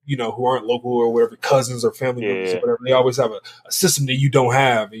people, who aren't local or whatever, cousins or family members or whatever. They always have a system that you don't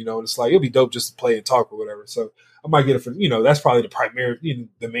have, and it's like, it'll be dope just to play and talk or whatever. So I might get it for, that's probably the primary,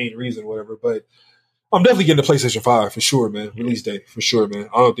 the main reason, whatever. But I'm definitely getting the PlayStation 5 for sure, man. Release day for sure, man.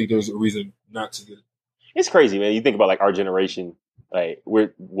 I don't think there's a reason not to get it. It's crazy, man. You think about like our generation, like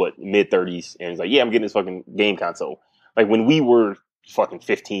we're mid-30s, and it's like, yeah, I'm getting this fucking game console. Like when we were fucking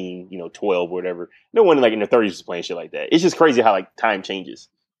 15, 12, whatever, no one like in their 30s was playing shit like that. It's just crazy how like time changes.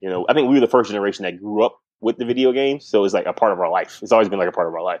 I think we were the first generation that grew up with the video games, so it's like a part of our life. It's always been like a part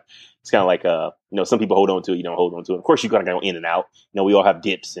of our life. It's kind of like some people hold on to it, you don't hold on to it. Of course, you gotta go in and out. We all have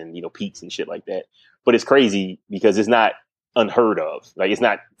dips and peaks and shit like that. But it's crazy because it's not unheard of. Like, it's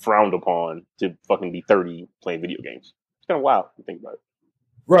not frowned upon to fucking be 30 playing video games. It's kind of wild to think about it.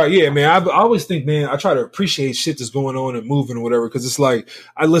 Right, yeah, man. I always think, man, I try to appreciate shit that's going on and moving or whatever, because it's like,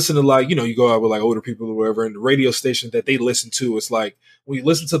 I listen to like, you go out with like older people or whatever, and the radio station that they listen to, it's like, when you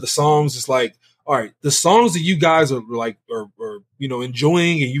listen to the songs, it's like, all right, the songs that you guys are like, are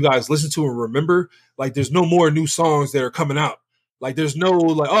enjoying and you guys listen to and remember, like, there's no more new songs that are coming out. Like, there's no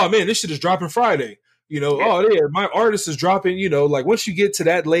like, oh man, this shit is dropping Friday. Oh yeah, my artist is dropping, like once you get to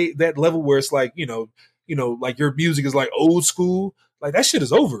that level where it's like, like your music is like old school, like that shit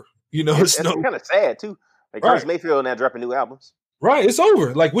is over. It's kind of sad too. Like Curtis Mayfield now dropping new albums. Right, it's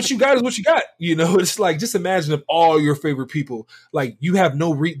over. Like what you got is what you got. It's like, just imagine if all your favorite people, like you have no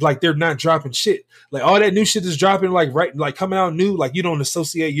like they're not dropping shit. Like all that new shit is dropping, like coming out new. Like you don't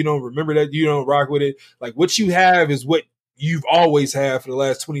associate, you don't remember that, you don't rock with it. Like what you have is what you've always had for the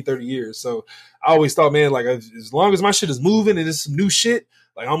last 20, 30 years. So I always thought, man, like as long as my shit is moving and it's some new shit,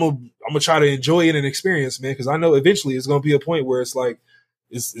 like I'm gonna try to enjoy it and experience, man, because I know eventually it's gonna be a point where it's like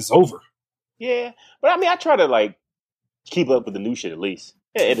it's over. Yeah, but I mean, I try to like keep up with the new shit at least.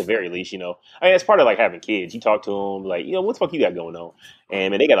 Yeah, at the very least, I mean, it's part of like having kids. You talk to them, like, what the fuck you got going on?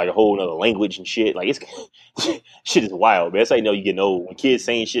 And man, they got like a whole nother language and shit. Like, it's shit is wild, man. That's how you know you getting old. When kids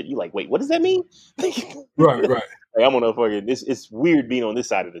saying shit, you like, wait, what does that mean? Right. Like, I'm on a fucking. It's weird being on this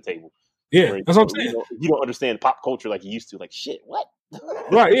side of the table. Yeah, that's what I'm saying. You don't understand pop culture like you used to. Like, shit, what?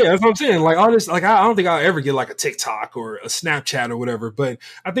 Right, yeah, that's what I'm saying. Like all this, like I don't think I'll ever get like a TikTok or a Snapchat or whatever. But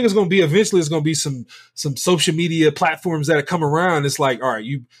I think it's gonna be eventually. It's gonna be some social media platforms that come around. It's like, all right,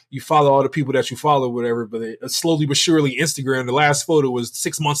 you follow all the people that you follow, whatever. But slowly but surely, Instagram. The last photo was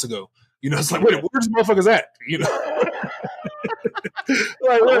 6 months ago. It's like, wait, where's the motherfuckers at?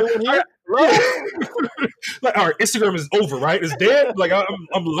 Like, like, all right, Instagram is over, right? It's dead. Like,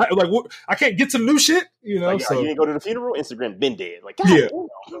 I'm like, what? I can't get some new shit, Like, so you didn't go to the funeral. Instagram been dead. Like, yeah,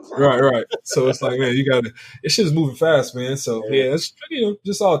 right. So it's like, man, you gotta. This shit is moving fast, man. So yeah, it's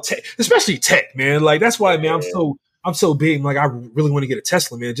just all tech, especially tech, man. Like that's why, man, I'm so big. Like I really want to get a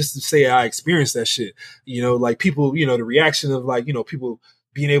Tesla, man, just to say I experienced that shit. Like people, the reaction of like, people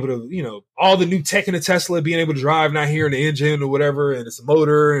being able to, all the new tech in a Tesla, being able to drive, not hearing the engine or whatever, and it's a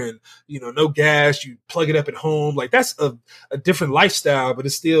motor and, no gas, you plug it up at home. Like that's a different lifestyle, but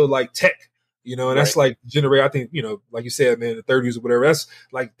it's still like tech. You know, and Right. that's like generate. I think, you know, like you said, man, the 30s or whatever.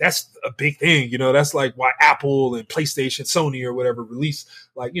 That's a big thing. You know, that's like why Apple and PlayStation, Sony or whatever release,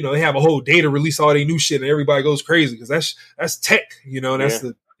 like, you know, they have a whole day to release all their new shit and everybody goes crazy because that's tech. You know, and Yeah.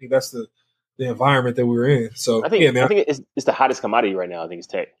 I think that's the environment that we're in. So I think yeah, man. I think it's the hottest commodity right now. I think it's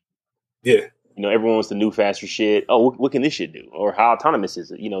tech. Yeah. You know, everyone wants the new, faster shit. Oh, what can this shit do? Or how autonomous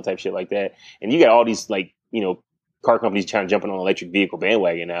is it? You know, type shit like that. And you got all these, like, you know, car companies trying to jump on electric vehicle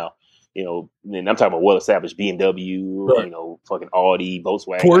bandwagon now. You know, and I'm talking about well-established BMW, Right. you know, fucking Audi,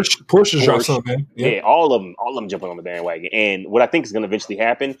 Volkswagen, Porsche dropped Porsche. something, man. Yeah. Yeah, all of them jumping on the bandwagon. And what I think is going to eventually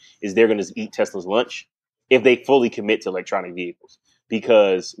happen is they're going to eat Tesla's lunch if they fully commit to electronic vehicles.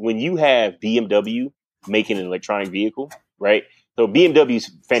 Because when you have BMW making an electronic vehicle, right? So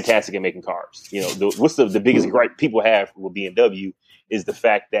BMW's fantastic at making cars. You know, what's the biggest gripe people have with BMW is the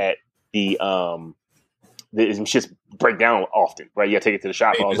fact that the shits break down often, right? You got to take it to the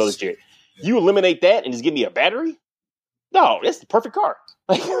shop and all this other shit. You eliminate that and just give me a battery? No, that's the perfect car.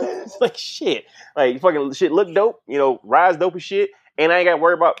 Like, it's like shit. Like, fucking shit look dope, you know, rides dope as shit, and I ain't got to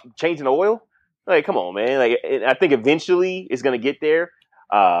worry about changing the oil. Like, come on, man. Like, I think eventually it's going to get there.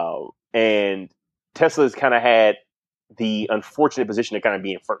 And Tesla's kind of had the unfortunate position of kind of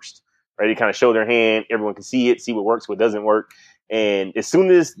being first, right? They kind of show their hand. Everyone can see it, see what works, what doesn't work. And as soon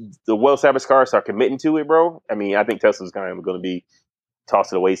as the well-established cars start committing to it, bro, I mean, I think Tesla's kind of going to be tossed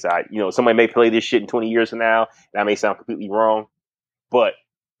to the wayside. You know, somebody may play this shit in 20 years from now, and I may sound completely wrong, but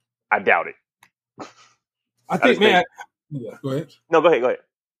I doubt it. I think, man. Yeah, go ahead. No, go ahead.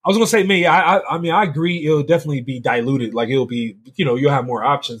 I was gonna say, man, I mean, I agree. It'll definitely be diluted. Like, it'll be, you know, you'll have more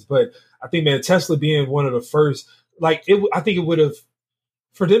options. But I think, man, Tesla being one of the first, like, I think it would have,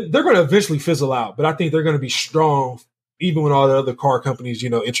 for them, they're going to eventually fizzle out. But I think they're going to be strong, even when all the other car companies,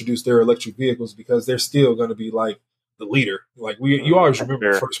 you know, introduce their electric vehicles, because they're still going to be like the leader. Like, you always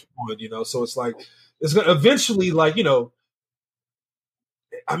remember the first one, you know. So it's like it's going to eventually, like, you know,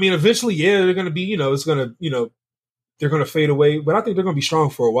 I mean, eventually, yeah, they're going to be, you know, it's going to, you know, they're going to fade away, but I think they're going to be strong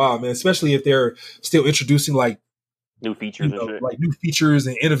for a while, man. Especially if they're still introducing like new features, you know, like new features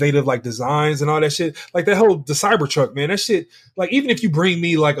and innovative like designs and all that shit. Like the Cybertruck, man. That shit. Like, even if you bring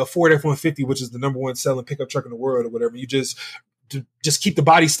me like a Ford F-150, which is the number one selling pickup truck in the world or whatever, you just keep the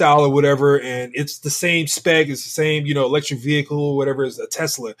body style or whatever, and it's the same spec, it's the same, you know, electric vehicle or whatever as a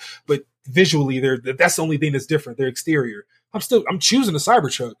Tesla, but visually, that's the only thing that's different. Their exterior. I'm choosing the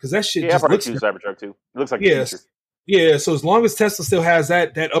Cybertruck because that shit. Yeah, just I probably looks choose the Cybertruck too. It looks like yes. Yeah, so as long as Tesla still has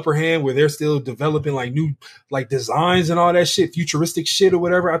that upper hand where they're still developing like new like designs and all that shit, futuristic shit or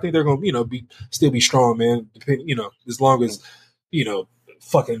whatever, I think they're gonna, you know, still be strong, man. You know, as long as, you know,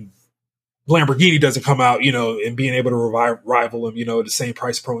 fucking Lamborghini doesn't come out, you know, and being able to rival them, you know, at the same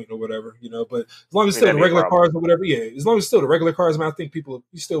price point or whatever, you know. But as long as it's still the regular cars or whatever, yeah, as long as it's still the regular cars, man, I think you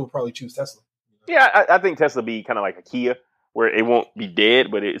still would probably choose Tesla. You know? Yeah, I think Tesla be kind of like a Kia, where it won't be dead,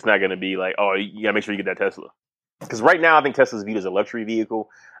 but it's not going to be like, oh, you gotta make sure you get that Tesla. Because right now, I think Tesla's viewed as a luxury vehicle.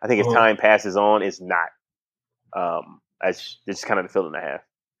 I think as time passes on, it's not. It's just kind of the feeling I have.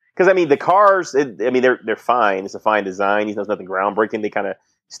 Because I mean, the cars, they're fine. It's a fine design. There's nothing groundbreaking. They kind of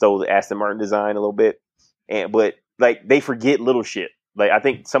stole the Aston Martin design a little bit, but like they forget little shit. Like, I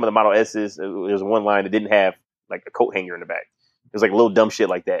think some of the Model S's, there's one line that didn't have like a coat hanger in the back. It was like little dumb shit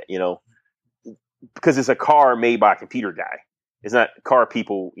like that, you know, because it's a car made by a computer guy. It's not car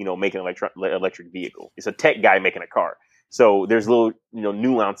people, you know, making an electric vehicle. It's a tech guy making a car. So there's little, you know,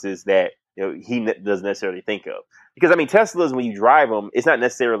 nuances that, you know, he doesn't necessarily think of. Because I mean, Teslas, when you drive them, it's not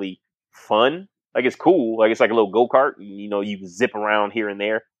necessarily fun. Like, it's cool. Like, it's like a little go-kart. You know, you zip around here and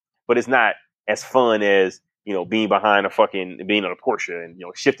there, but it's not as fun as, you know, being on a Porsche and, you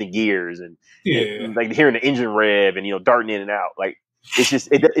know, shifting gears and like hearing the engine rev and, you know, darting in and out. Like, it's just,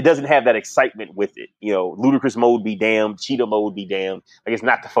 it doesn't have that excitement with it. You know, ludicrous mode be damned, cheetah mode be damned. Like, it's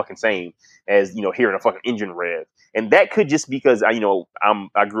not the fucking same as, you know, hearing a fucking engine rev. And that could just because I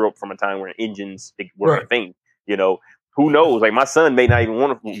grew up from a time where engines were a thing, you know. Who knows? Like, my son may not even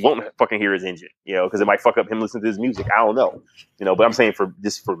want to fucking hear his engine, you know, because it might fuck up him listening to his music. I don't know, you know. But I'm saying for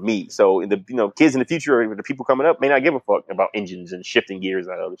me. So kids in the future, or the people coming up, may not give a fuck about engines and shifting gears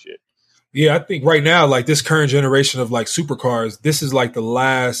and that other shit. Yeah, I think right now, like this current generation of like supercars, this is like the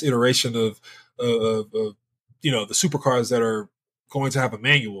last iteration of you know, the supercars that are going to have a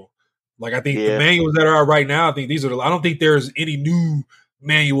manual. Like, I think the manuals that are out right now, I think I don't think there's any new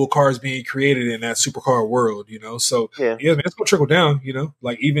manual cars being created in that supercar world, you know. So yeah, man, it's gonna trickle down, you know.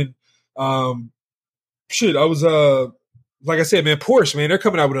 Like, even I was like I said, man, Porsche, man, they're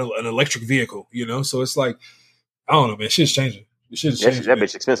coming out with an electric vehicle, you know. So it's like, I don't know, man, shit's changing. The shit has That, changed. that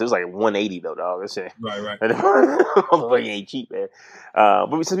bitch expensive. It's like 180 though, dog. That shit. Right. Motherfucker ain't cheap, man.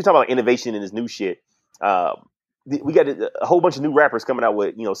 But since we talk about innovation and this new shit, we got a whole bunch of new rappers coming out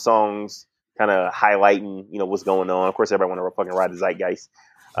with songs, kind of highlighting what's going on. Of course, everybody want to fucking ride the zeitgeist.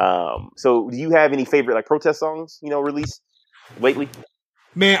 So, do you have any favorite like protest songs released lately?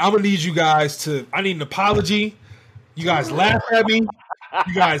 Man, I'm gonna need you guys to. I need an apology. You guys laugh at me.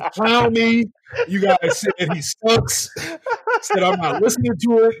 You guys clown me. You guys said he sucks. Said I'm not listening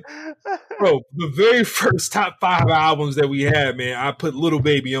to it. Bro, the very first top 5 albums that we had, man, I put Lil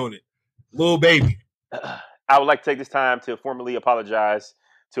Baby on it. Lil Baby. I would like to take this time to formally apologize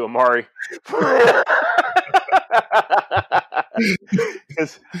to Amari.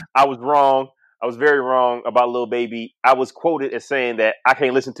 Because I was wrong. I was very wrong about Lil Baby. I was quoted as saying that I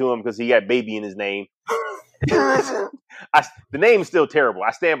can't listen to him because he had baby in his name. The name is still terrible. I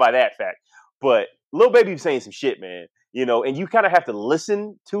stand by that fact. But Lil Baby was saying some shit, man. And you kind of have to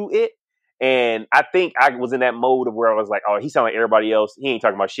listen to it. And I think I was in that mode of where I was like, oh, he sound like everybody else. He ain't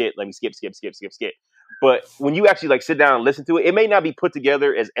talking about shit. Let me skip. But when you actually like sit down and listen to it, it may not be put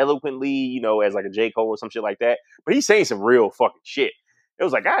together as eloquently, as like a J. Cole or some shit like that. But he's saying some real fucking shit. It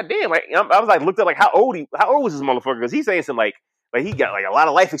was like, God damn, like I was like looked up like how old was this motherfucker? Because he's saying some like he got like a lot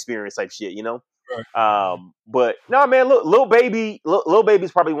of life experience type shit, Right. But no, man, Lil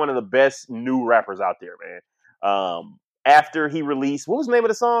Baby's probably one of the best new rappers out there, man. After he released, what was the name of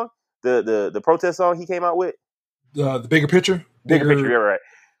the song? The protest song he came out with? The Bigger Picture? Bigger Picture, yeah, right.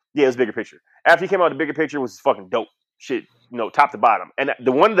 Yeah, it was Bigger Picture. After he came out, the Bigger Picture was fucking dope. Shit, top to bottom. And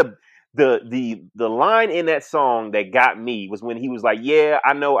the line in that song that got me was when he was like, yeah,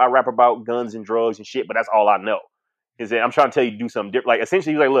 I know I rap about guns and drugs and shit, but that's all I know. Is that I'm trying to tell you to do something different. Like,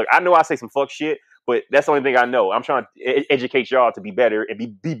 essentially, he's like, look, I know I say some fuck shit, but that's the only thing I know. I'm trying to educate y'all to be better and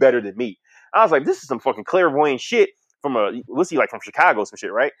be better than me. I was like, this is some fucking clairvoyant shit from from Chicago, some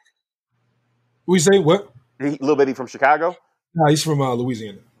shit, right? We say what? Lil Baby from Chicago? No, he's from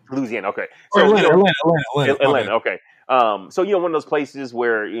Louisiana. Louisiana, okay. So Atlanta, okay. So one of those places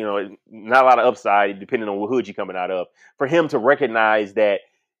where not a lot of upside, depending on what hood you're coming out of. For him to recognize that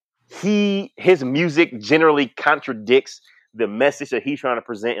his music generally contradicts the message that he's trying to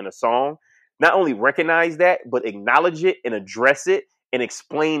present in a song. Not only recognize that, but acknowledge it and address it and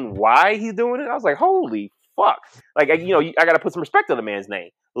explain why he's doing it. I was like, holy fuck! Like I got to put some respect on the man's name,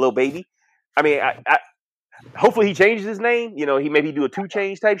 Lil Baby. I mean, I hopefully he changes his name. He maybe do a 2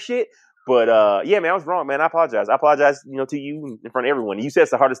 Chainz type shit. But yeah, man, I was wrong, man. I apologize. I apologize, to you in front of everyone. You said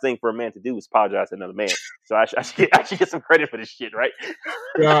it's the hardest thing for a man to do is apologize to another man. So I should get some credit for this shit, right?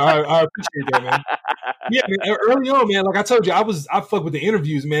 Yeah, I appreciate that, man. Yeah, man, early on, man, like I told you, I fuck with the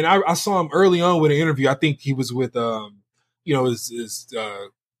interviews, man. I saw him early on with an interview. I think he was with his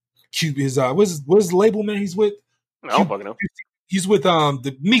what's his label, man? He's with. I don't fucking know. He's with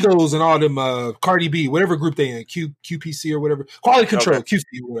the Migos and all them Cardi B, whatever group they in, QPC or whatever, Quality Control, okay. QC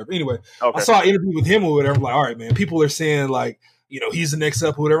or whatever. Anyway, okay. I saw an interview with him or whatever. I'm like, all right, man, people are saying like, he's the next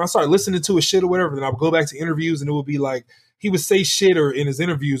up or whatever. I started listening to his shit or whatever, and I would go back to interviews and it would be like he would say shit or in his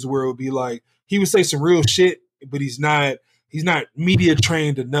interviews where it would be like he would say some real shit, but he's not media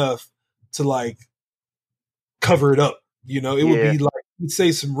trained enough to like cover it up. It would be like he'd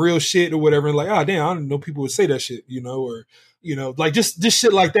say some real shit or whatever, and like, oh damn, I didn't know people would say that shit, or like just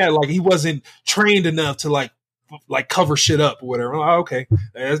shit like that. Like he wasn't trained enough to like cover shit up or whatever. Like, okay,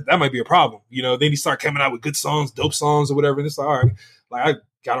 that might be a problem. Then he start coming out with good songs, dope songs or whatever. And it's like, all right, like I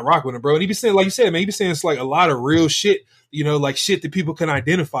gotta rock with him, bro. And he be saying, like you said, man, he be saying it's like a lot of real shit, like shit that people can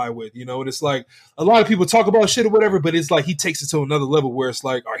identify with, and it's like a lot of people talk about shit or whatever, but it's like he takes it to another level where it's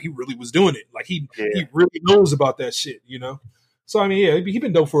like, all right, he really was doing it. Like he really knows about that shit, So I mean, yeah, he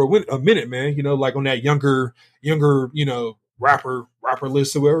been dope for a minute, man. Like on that younger, rapper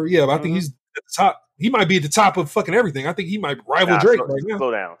list or whatever. Yeah, but I think he's at the top. He might be at the top of fucking everything. I think he might rival Drake right now.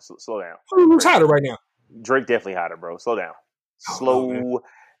 Slow down. Who's hotter right now? Drake definitely hotter, bro. Slow down. Slow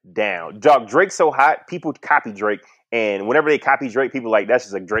down. Dog, Drake's so hot, people copy Drake. And whenever they copy Drake, people are like, that's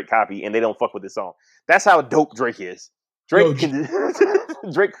just a Drake copy, and they don't fuck with this song. That's how dope Drake is.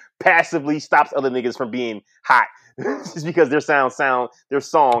 Drake passively stops other niggas from being hot just because their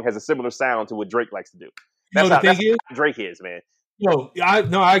song has a similar sound to what Drake likes to do. That's how Drake is, man.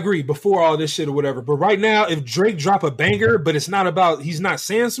 I agree before all this shit or whatever. But right now, if Drake drop a banger, but it's not about, he's not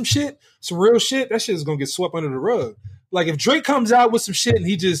saying some shit, some real shit, that shit is going to get swept under the rug. Like if Drake comes out with some shit and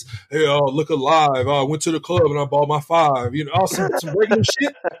he just, hey, look alive. I went to the club and I bought my 5, some regular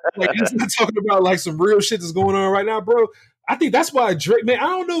shit. Like he's not talking about like some real shit that's going on right now, bro. I think that's why Drake, man, I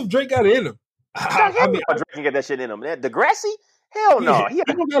don't know if Drake got it in him. I mean, Drake can get that shit in him. Degrassi Hell Yeah, no. he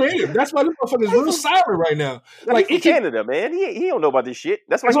don't got in him. That's why this motherfucker is real silent right now. Like Like, he's from Canada, man. He don't know about this shit.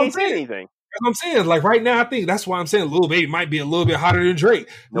 That's why that's he what I'm ain't saying saying. anything. That's what I'm saying. Like right now, I think that's why I'm saying Lil Baby might be a little bit hotter than Drake.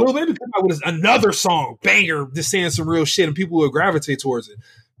 Nope. Lil Baby come out with another song, banger, just saying some real shit, and people will gravitate towards it.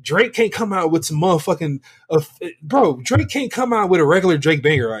 Drake can't come out with some motherfucking bro. Drake can't come out with a regular Drake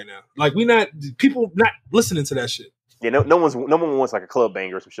banger right now. Like people not listening to that shit. Yeah, no one wants like a club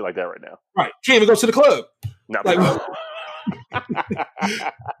banger or some shit like that right now. Right? Can't even go to the club. No. Like,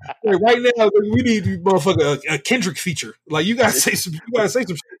 like right now, we need motherfucker a Kendrick feature. Like you gotta say some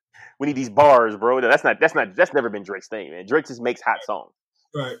shit. We need these bars, bro. That's never been Drake's thing, man. Drake just makes hot songs.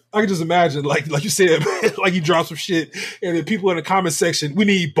 Right. I can just imagine, like you said, man, like you drop some shit, and then people in the comment section, we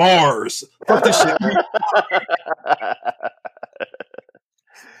need bars. Fuck this shit.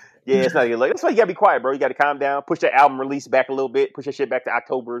 Yeah, it's not good. Like, that's why you gotta be quiet, bro. You gotta calm down. Push that album release back a little bit. Push that shit back to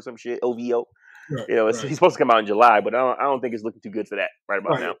October or some shit. OVO. Right, You know, he's supposed to come out in July, but I don't think it's looking too good for that right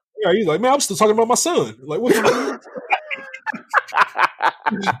about now. Yeah, he's like, man, I'm still talking about my son. Like, what?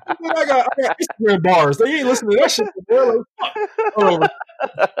 I got Instagram bars. They ain't listening to that shit. Like,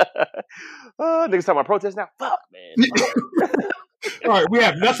 Niggas talking about protest now. Fuck, man. All right, we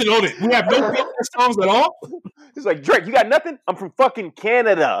have nothing on it. We have no protest songs at all. It's like, Drake, you got nothing? I'm from fucking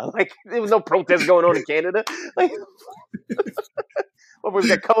Canada. Like, there was no protest going on in Canada. Like, what was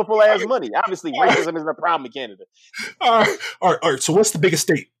that colorful ass money? Obviously, racism isn't a problem in Canada. All right. So, what's the biggest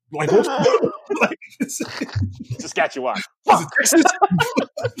state? Like, like Saskatchewan.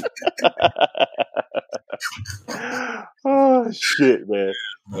 Oh shit, man.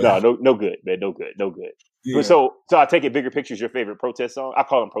 No good, man. No good. Yeah. So I take it. Bigger Picture's your favorite protest song? I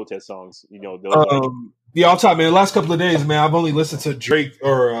call them protest songs. You know, yeah. I'll talk, man. The last couple of days, man, I've only listened to Drake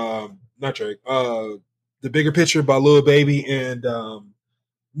or not Drake. The Bigger Picture by Lil Baby and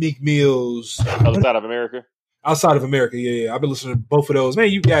Meek Mill's Other Side of America. Outside of America, yeah. I've been listening to both of those.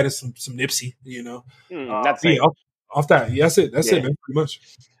 Man, you added some Nipsey, you know. Not the same. Yeah, off that. Yeah, that's it, man, pretty much.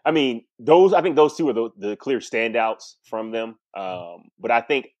 I mean, I think those two are the clear standouts from them. But I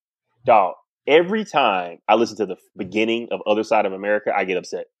think, dog, every time I listen to the beginning of Other Side of America, I get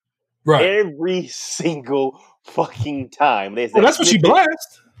upset. Right. Every single fucking time. That's what she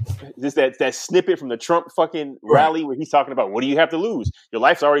blast. Just that snippet from the Trump fucking rally where he's talking about, what do you have to lose? Your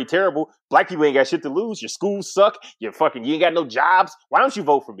life's already terrible. Black people ain't got shit to lose. Your schools suck. You ain't got no jobs. Why don't you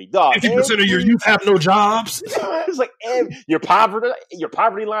vote for me, dog? 50% of your youth have no jobs. It's like your poverty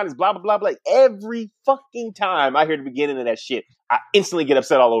line is blah blah blah blah. Every fucking time I hear the beginning of that shit, I instantly get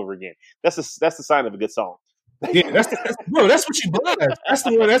upset all over again. That's the sign of a good song. Yeah, that's what you blast. That's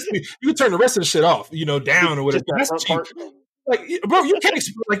the one. You can turn the rest of the shit off, down or whatever. That's cheap. Like, bro, you can't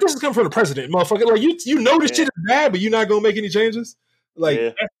explain. Like, this is coming from the president, motherfucker. Like, you know this shit is bad, but you're not gonna make any changes. Like,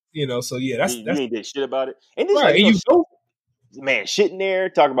 so that's you ain't did shit about it. And this, right, man, shitting there,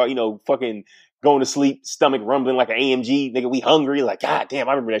 talking about fucking going to sleep, stomach rumbling like an AMG, nigga. We hungry, like, god damn,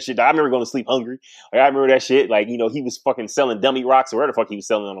 I remember that shit. I remember going to sleep hungry. Like, I remember that shit. Like, he was fucking selling dummy rocks or whatever the fuck he was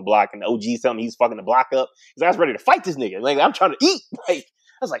selling on the block, and the OG's telling me he's fucking the block up. He's like, I was ready to fight this nigga. Like, I'm trying to eat. Like,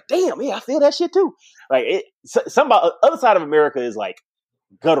 I was like, damn, yeah, I feel that shit too. Like, Other Side of America is like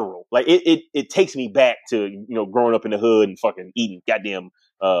guttural. Like, it takes me back to growing up in the hood and fucking eating goddamn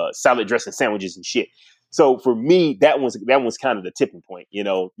salad dressing sandwiches and shit. So for me, that was kind of the tipping point.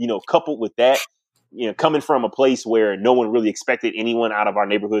 Coupled with that, coming from a place where no one really expected anyone out of our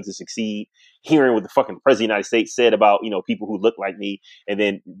neighborhood to succeed, hearing what the fucking president of the United States said about, people who look like me, and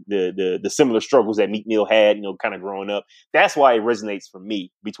then the similar struggles that Meek Mill had, kind of growing up. That's why it resonates for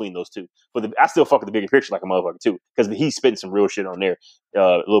me between those two. But I still fuck with the Bigger Picture like a motherfucker too, because he's spitting some real shit on there.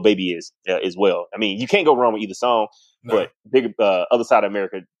 Lil Baby is as well. I mean, you can't go wrong with either song, but Bigger Other Side of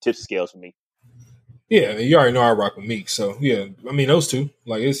America tips the scales for me. Yeah, you already know I rock with Meek, so yeah. I mean, those two,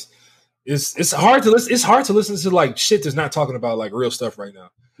 like, it's hard to listen. It's hard to listen to like shit that's not talking about like real stuff right now.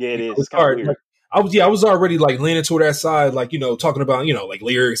 Yeah, it is. It's hard. Like, I was already like leaning toward that side, like talking about like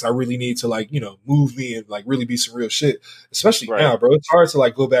lyrics. I really need to like move me and like really be some real shit, especially now, bro. It's hard to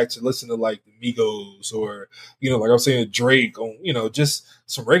like go back to listen to like the Migos or like I'm saying Drake on just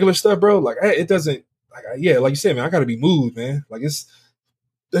some regular stuff, bro. Like it doesn't like like you said, man. I got to be moved, man. Like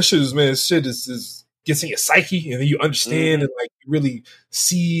that shit is gets in your psyche, and then you understand and like you really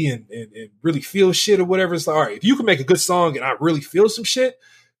see and really feel shit or whatever. It's like, all right, if you can make a good song and I really feel some shit,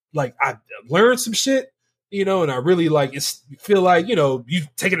 like I learned some shit, and I really like feel like you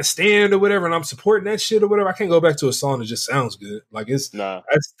taking a stand or whatever, and I'm supporting that shit or whatever. I can't go back to a song that just sounds good. Like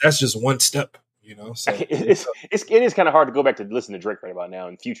that's just one step, So it is kind of hard to go back to listen to Drake right about now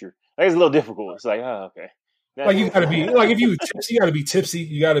in the future. Like, it's a little difficult. It's like, oh, okay. Like you gotta be like if you tipsy, you gotta be tipsy.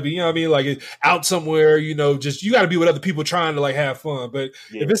 You gotta be, you know what I mean, like out somewhere, you know, just you gotta be with other people trying to like have fun. But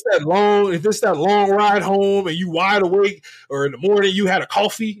if it's that long ride home and you wide awake, or in the morning you had a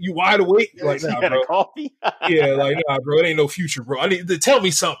coffee, you wide awake, like nah, bro. Coffee? Yeah, like nah, bro, it ain't no future, bro. I need to tell me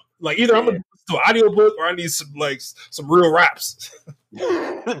something. Like either I'm gonna listen to an audiobook or I need some real raps.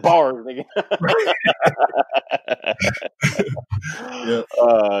 Bars, nigga.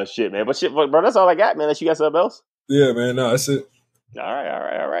 Shit, man. But shit, bro, that's all I got, man. Unless you got something else. Yeah, man. No, that's it. All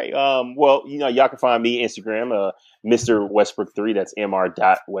right. Well, you know, y'all can find me Instagram, Mr. Westbrook 3. That's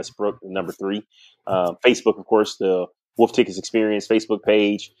Mr. Westbrook 3. Facebook, of course, the Wolf Tickets Experience Facebook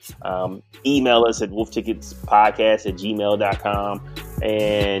page. Email us at wolfticketspodcast@gmail.com.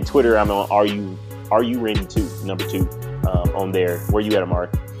 And Twitter, I'm on Are You Ready 2, number 2, on there. Where you at, Amari?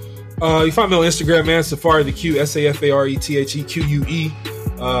 You find me on Instagram, man. Safari the Q, SAFARETHEQUE.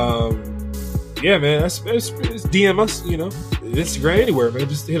 Yeah, man. It's DM us, you know, Instagram, anywhere, man.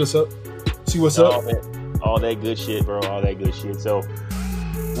 Just hit us up. See what's up. All that good shit, bro. All that good shit. So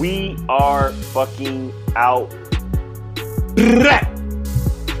we are fucking out.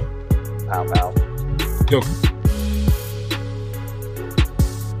 Pow, pow. Yo.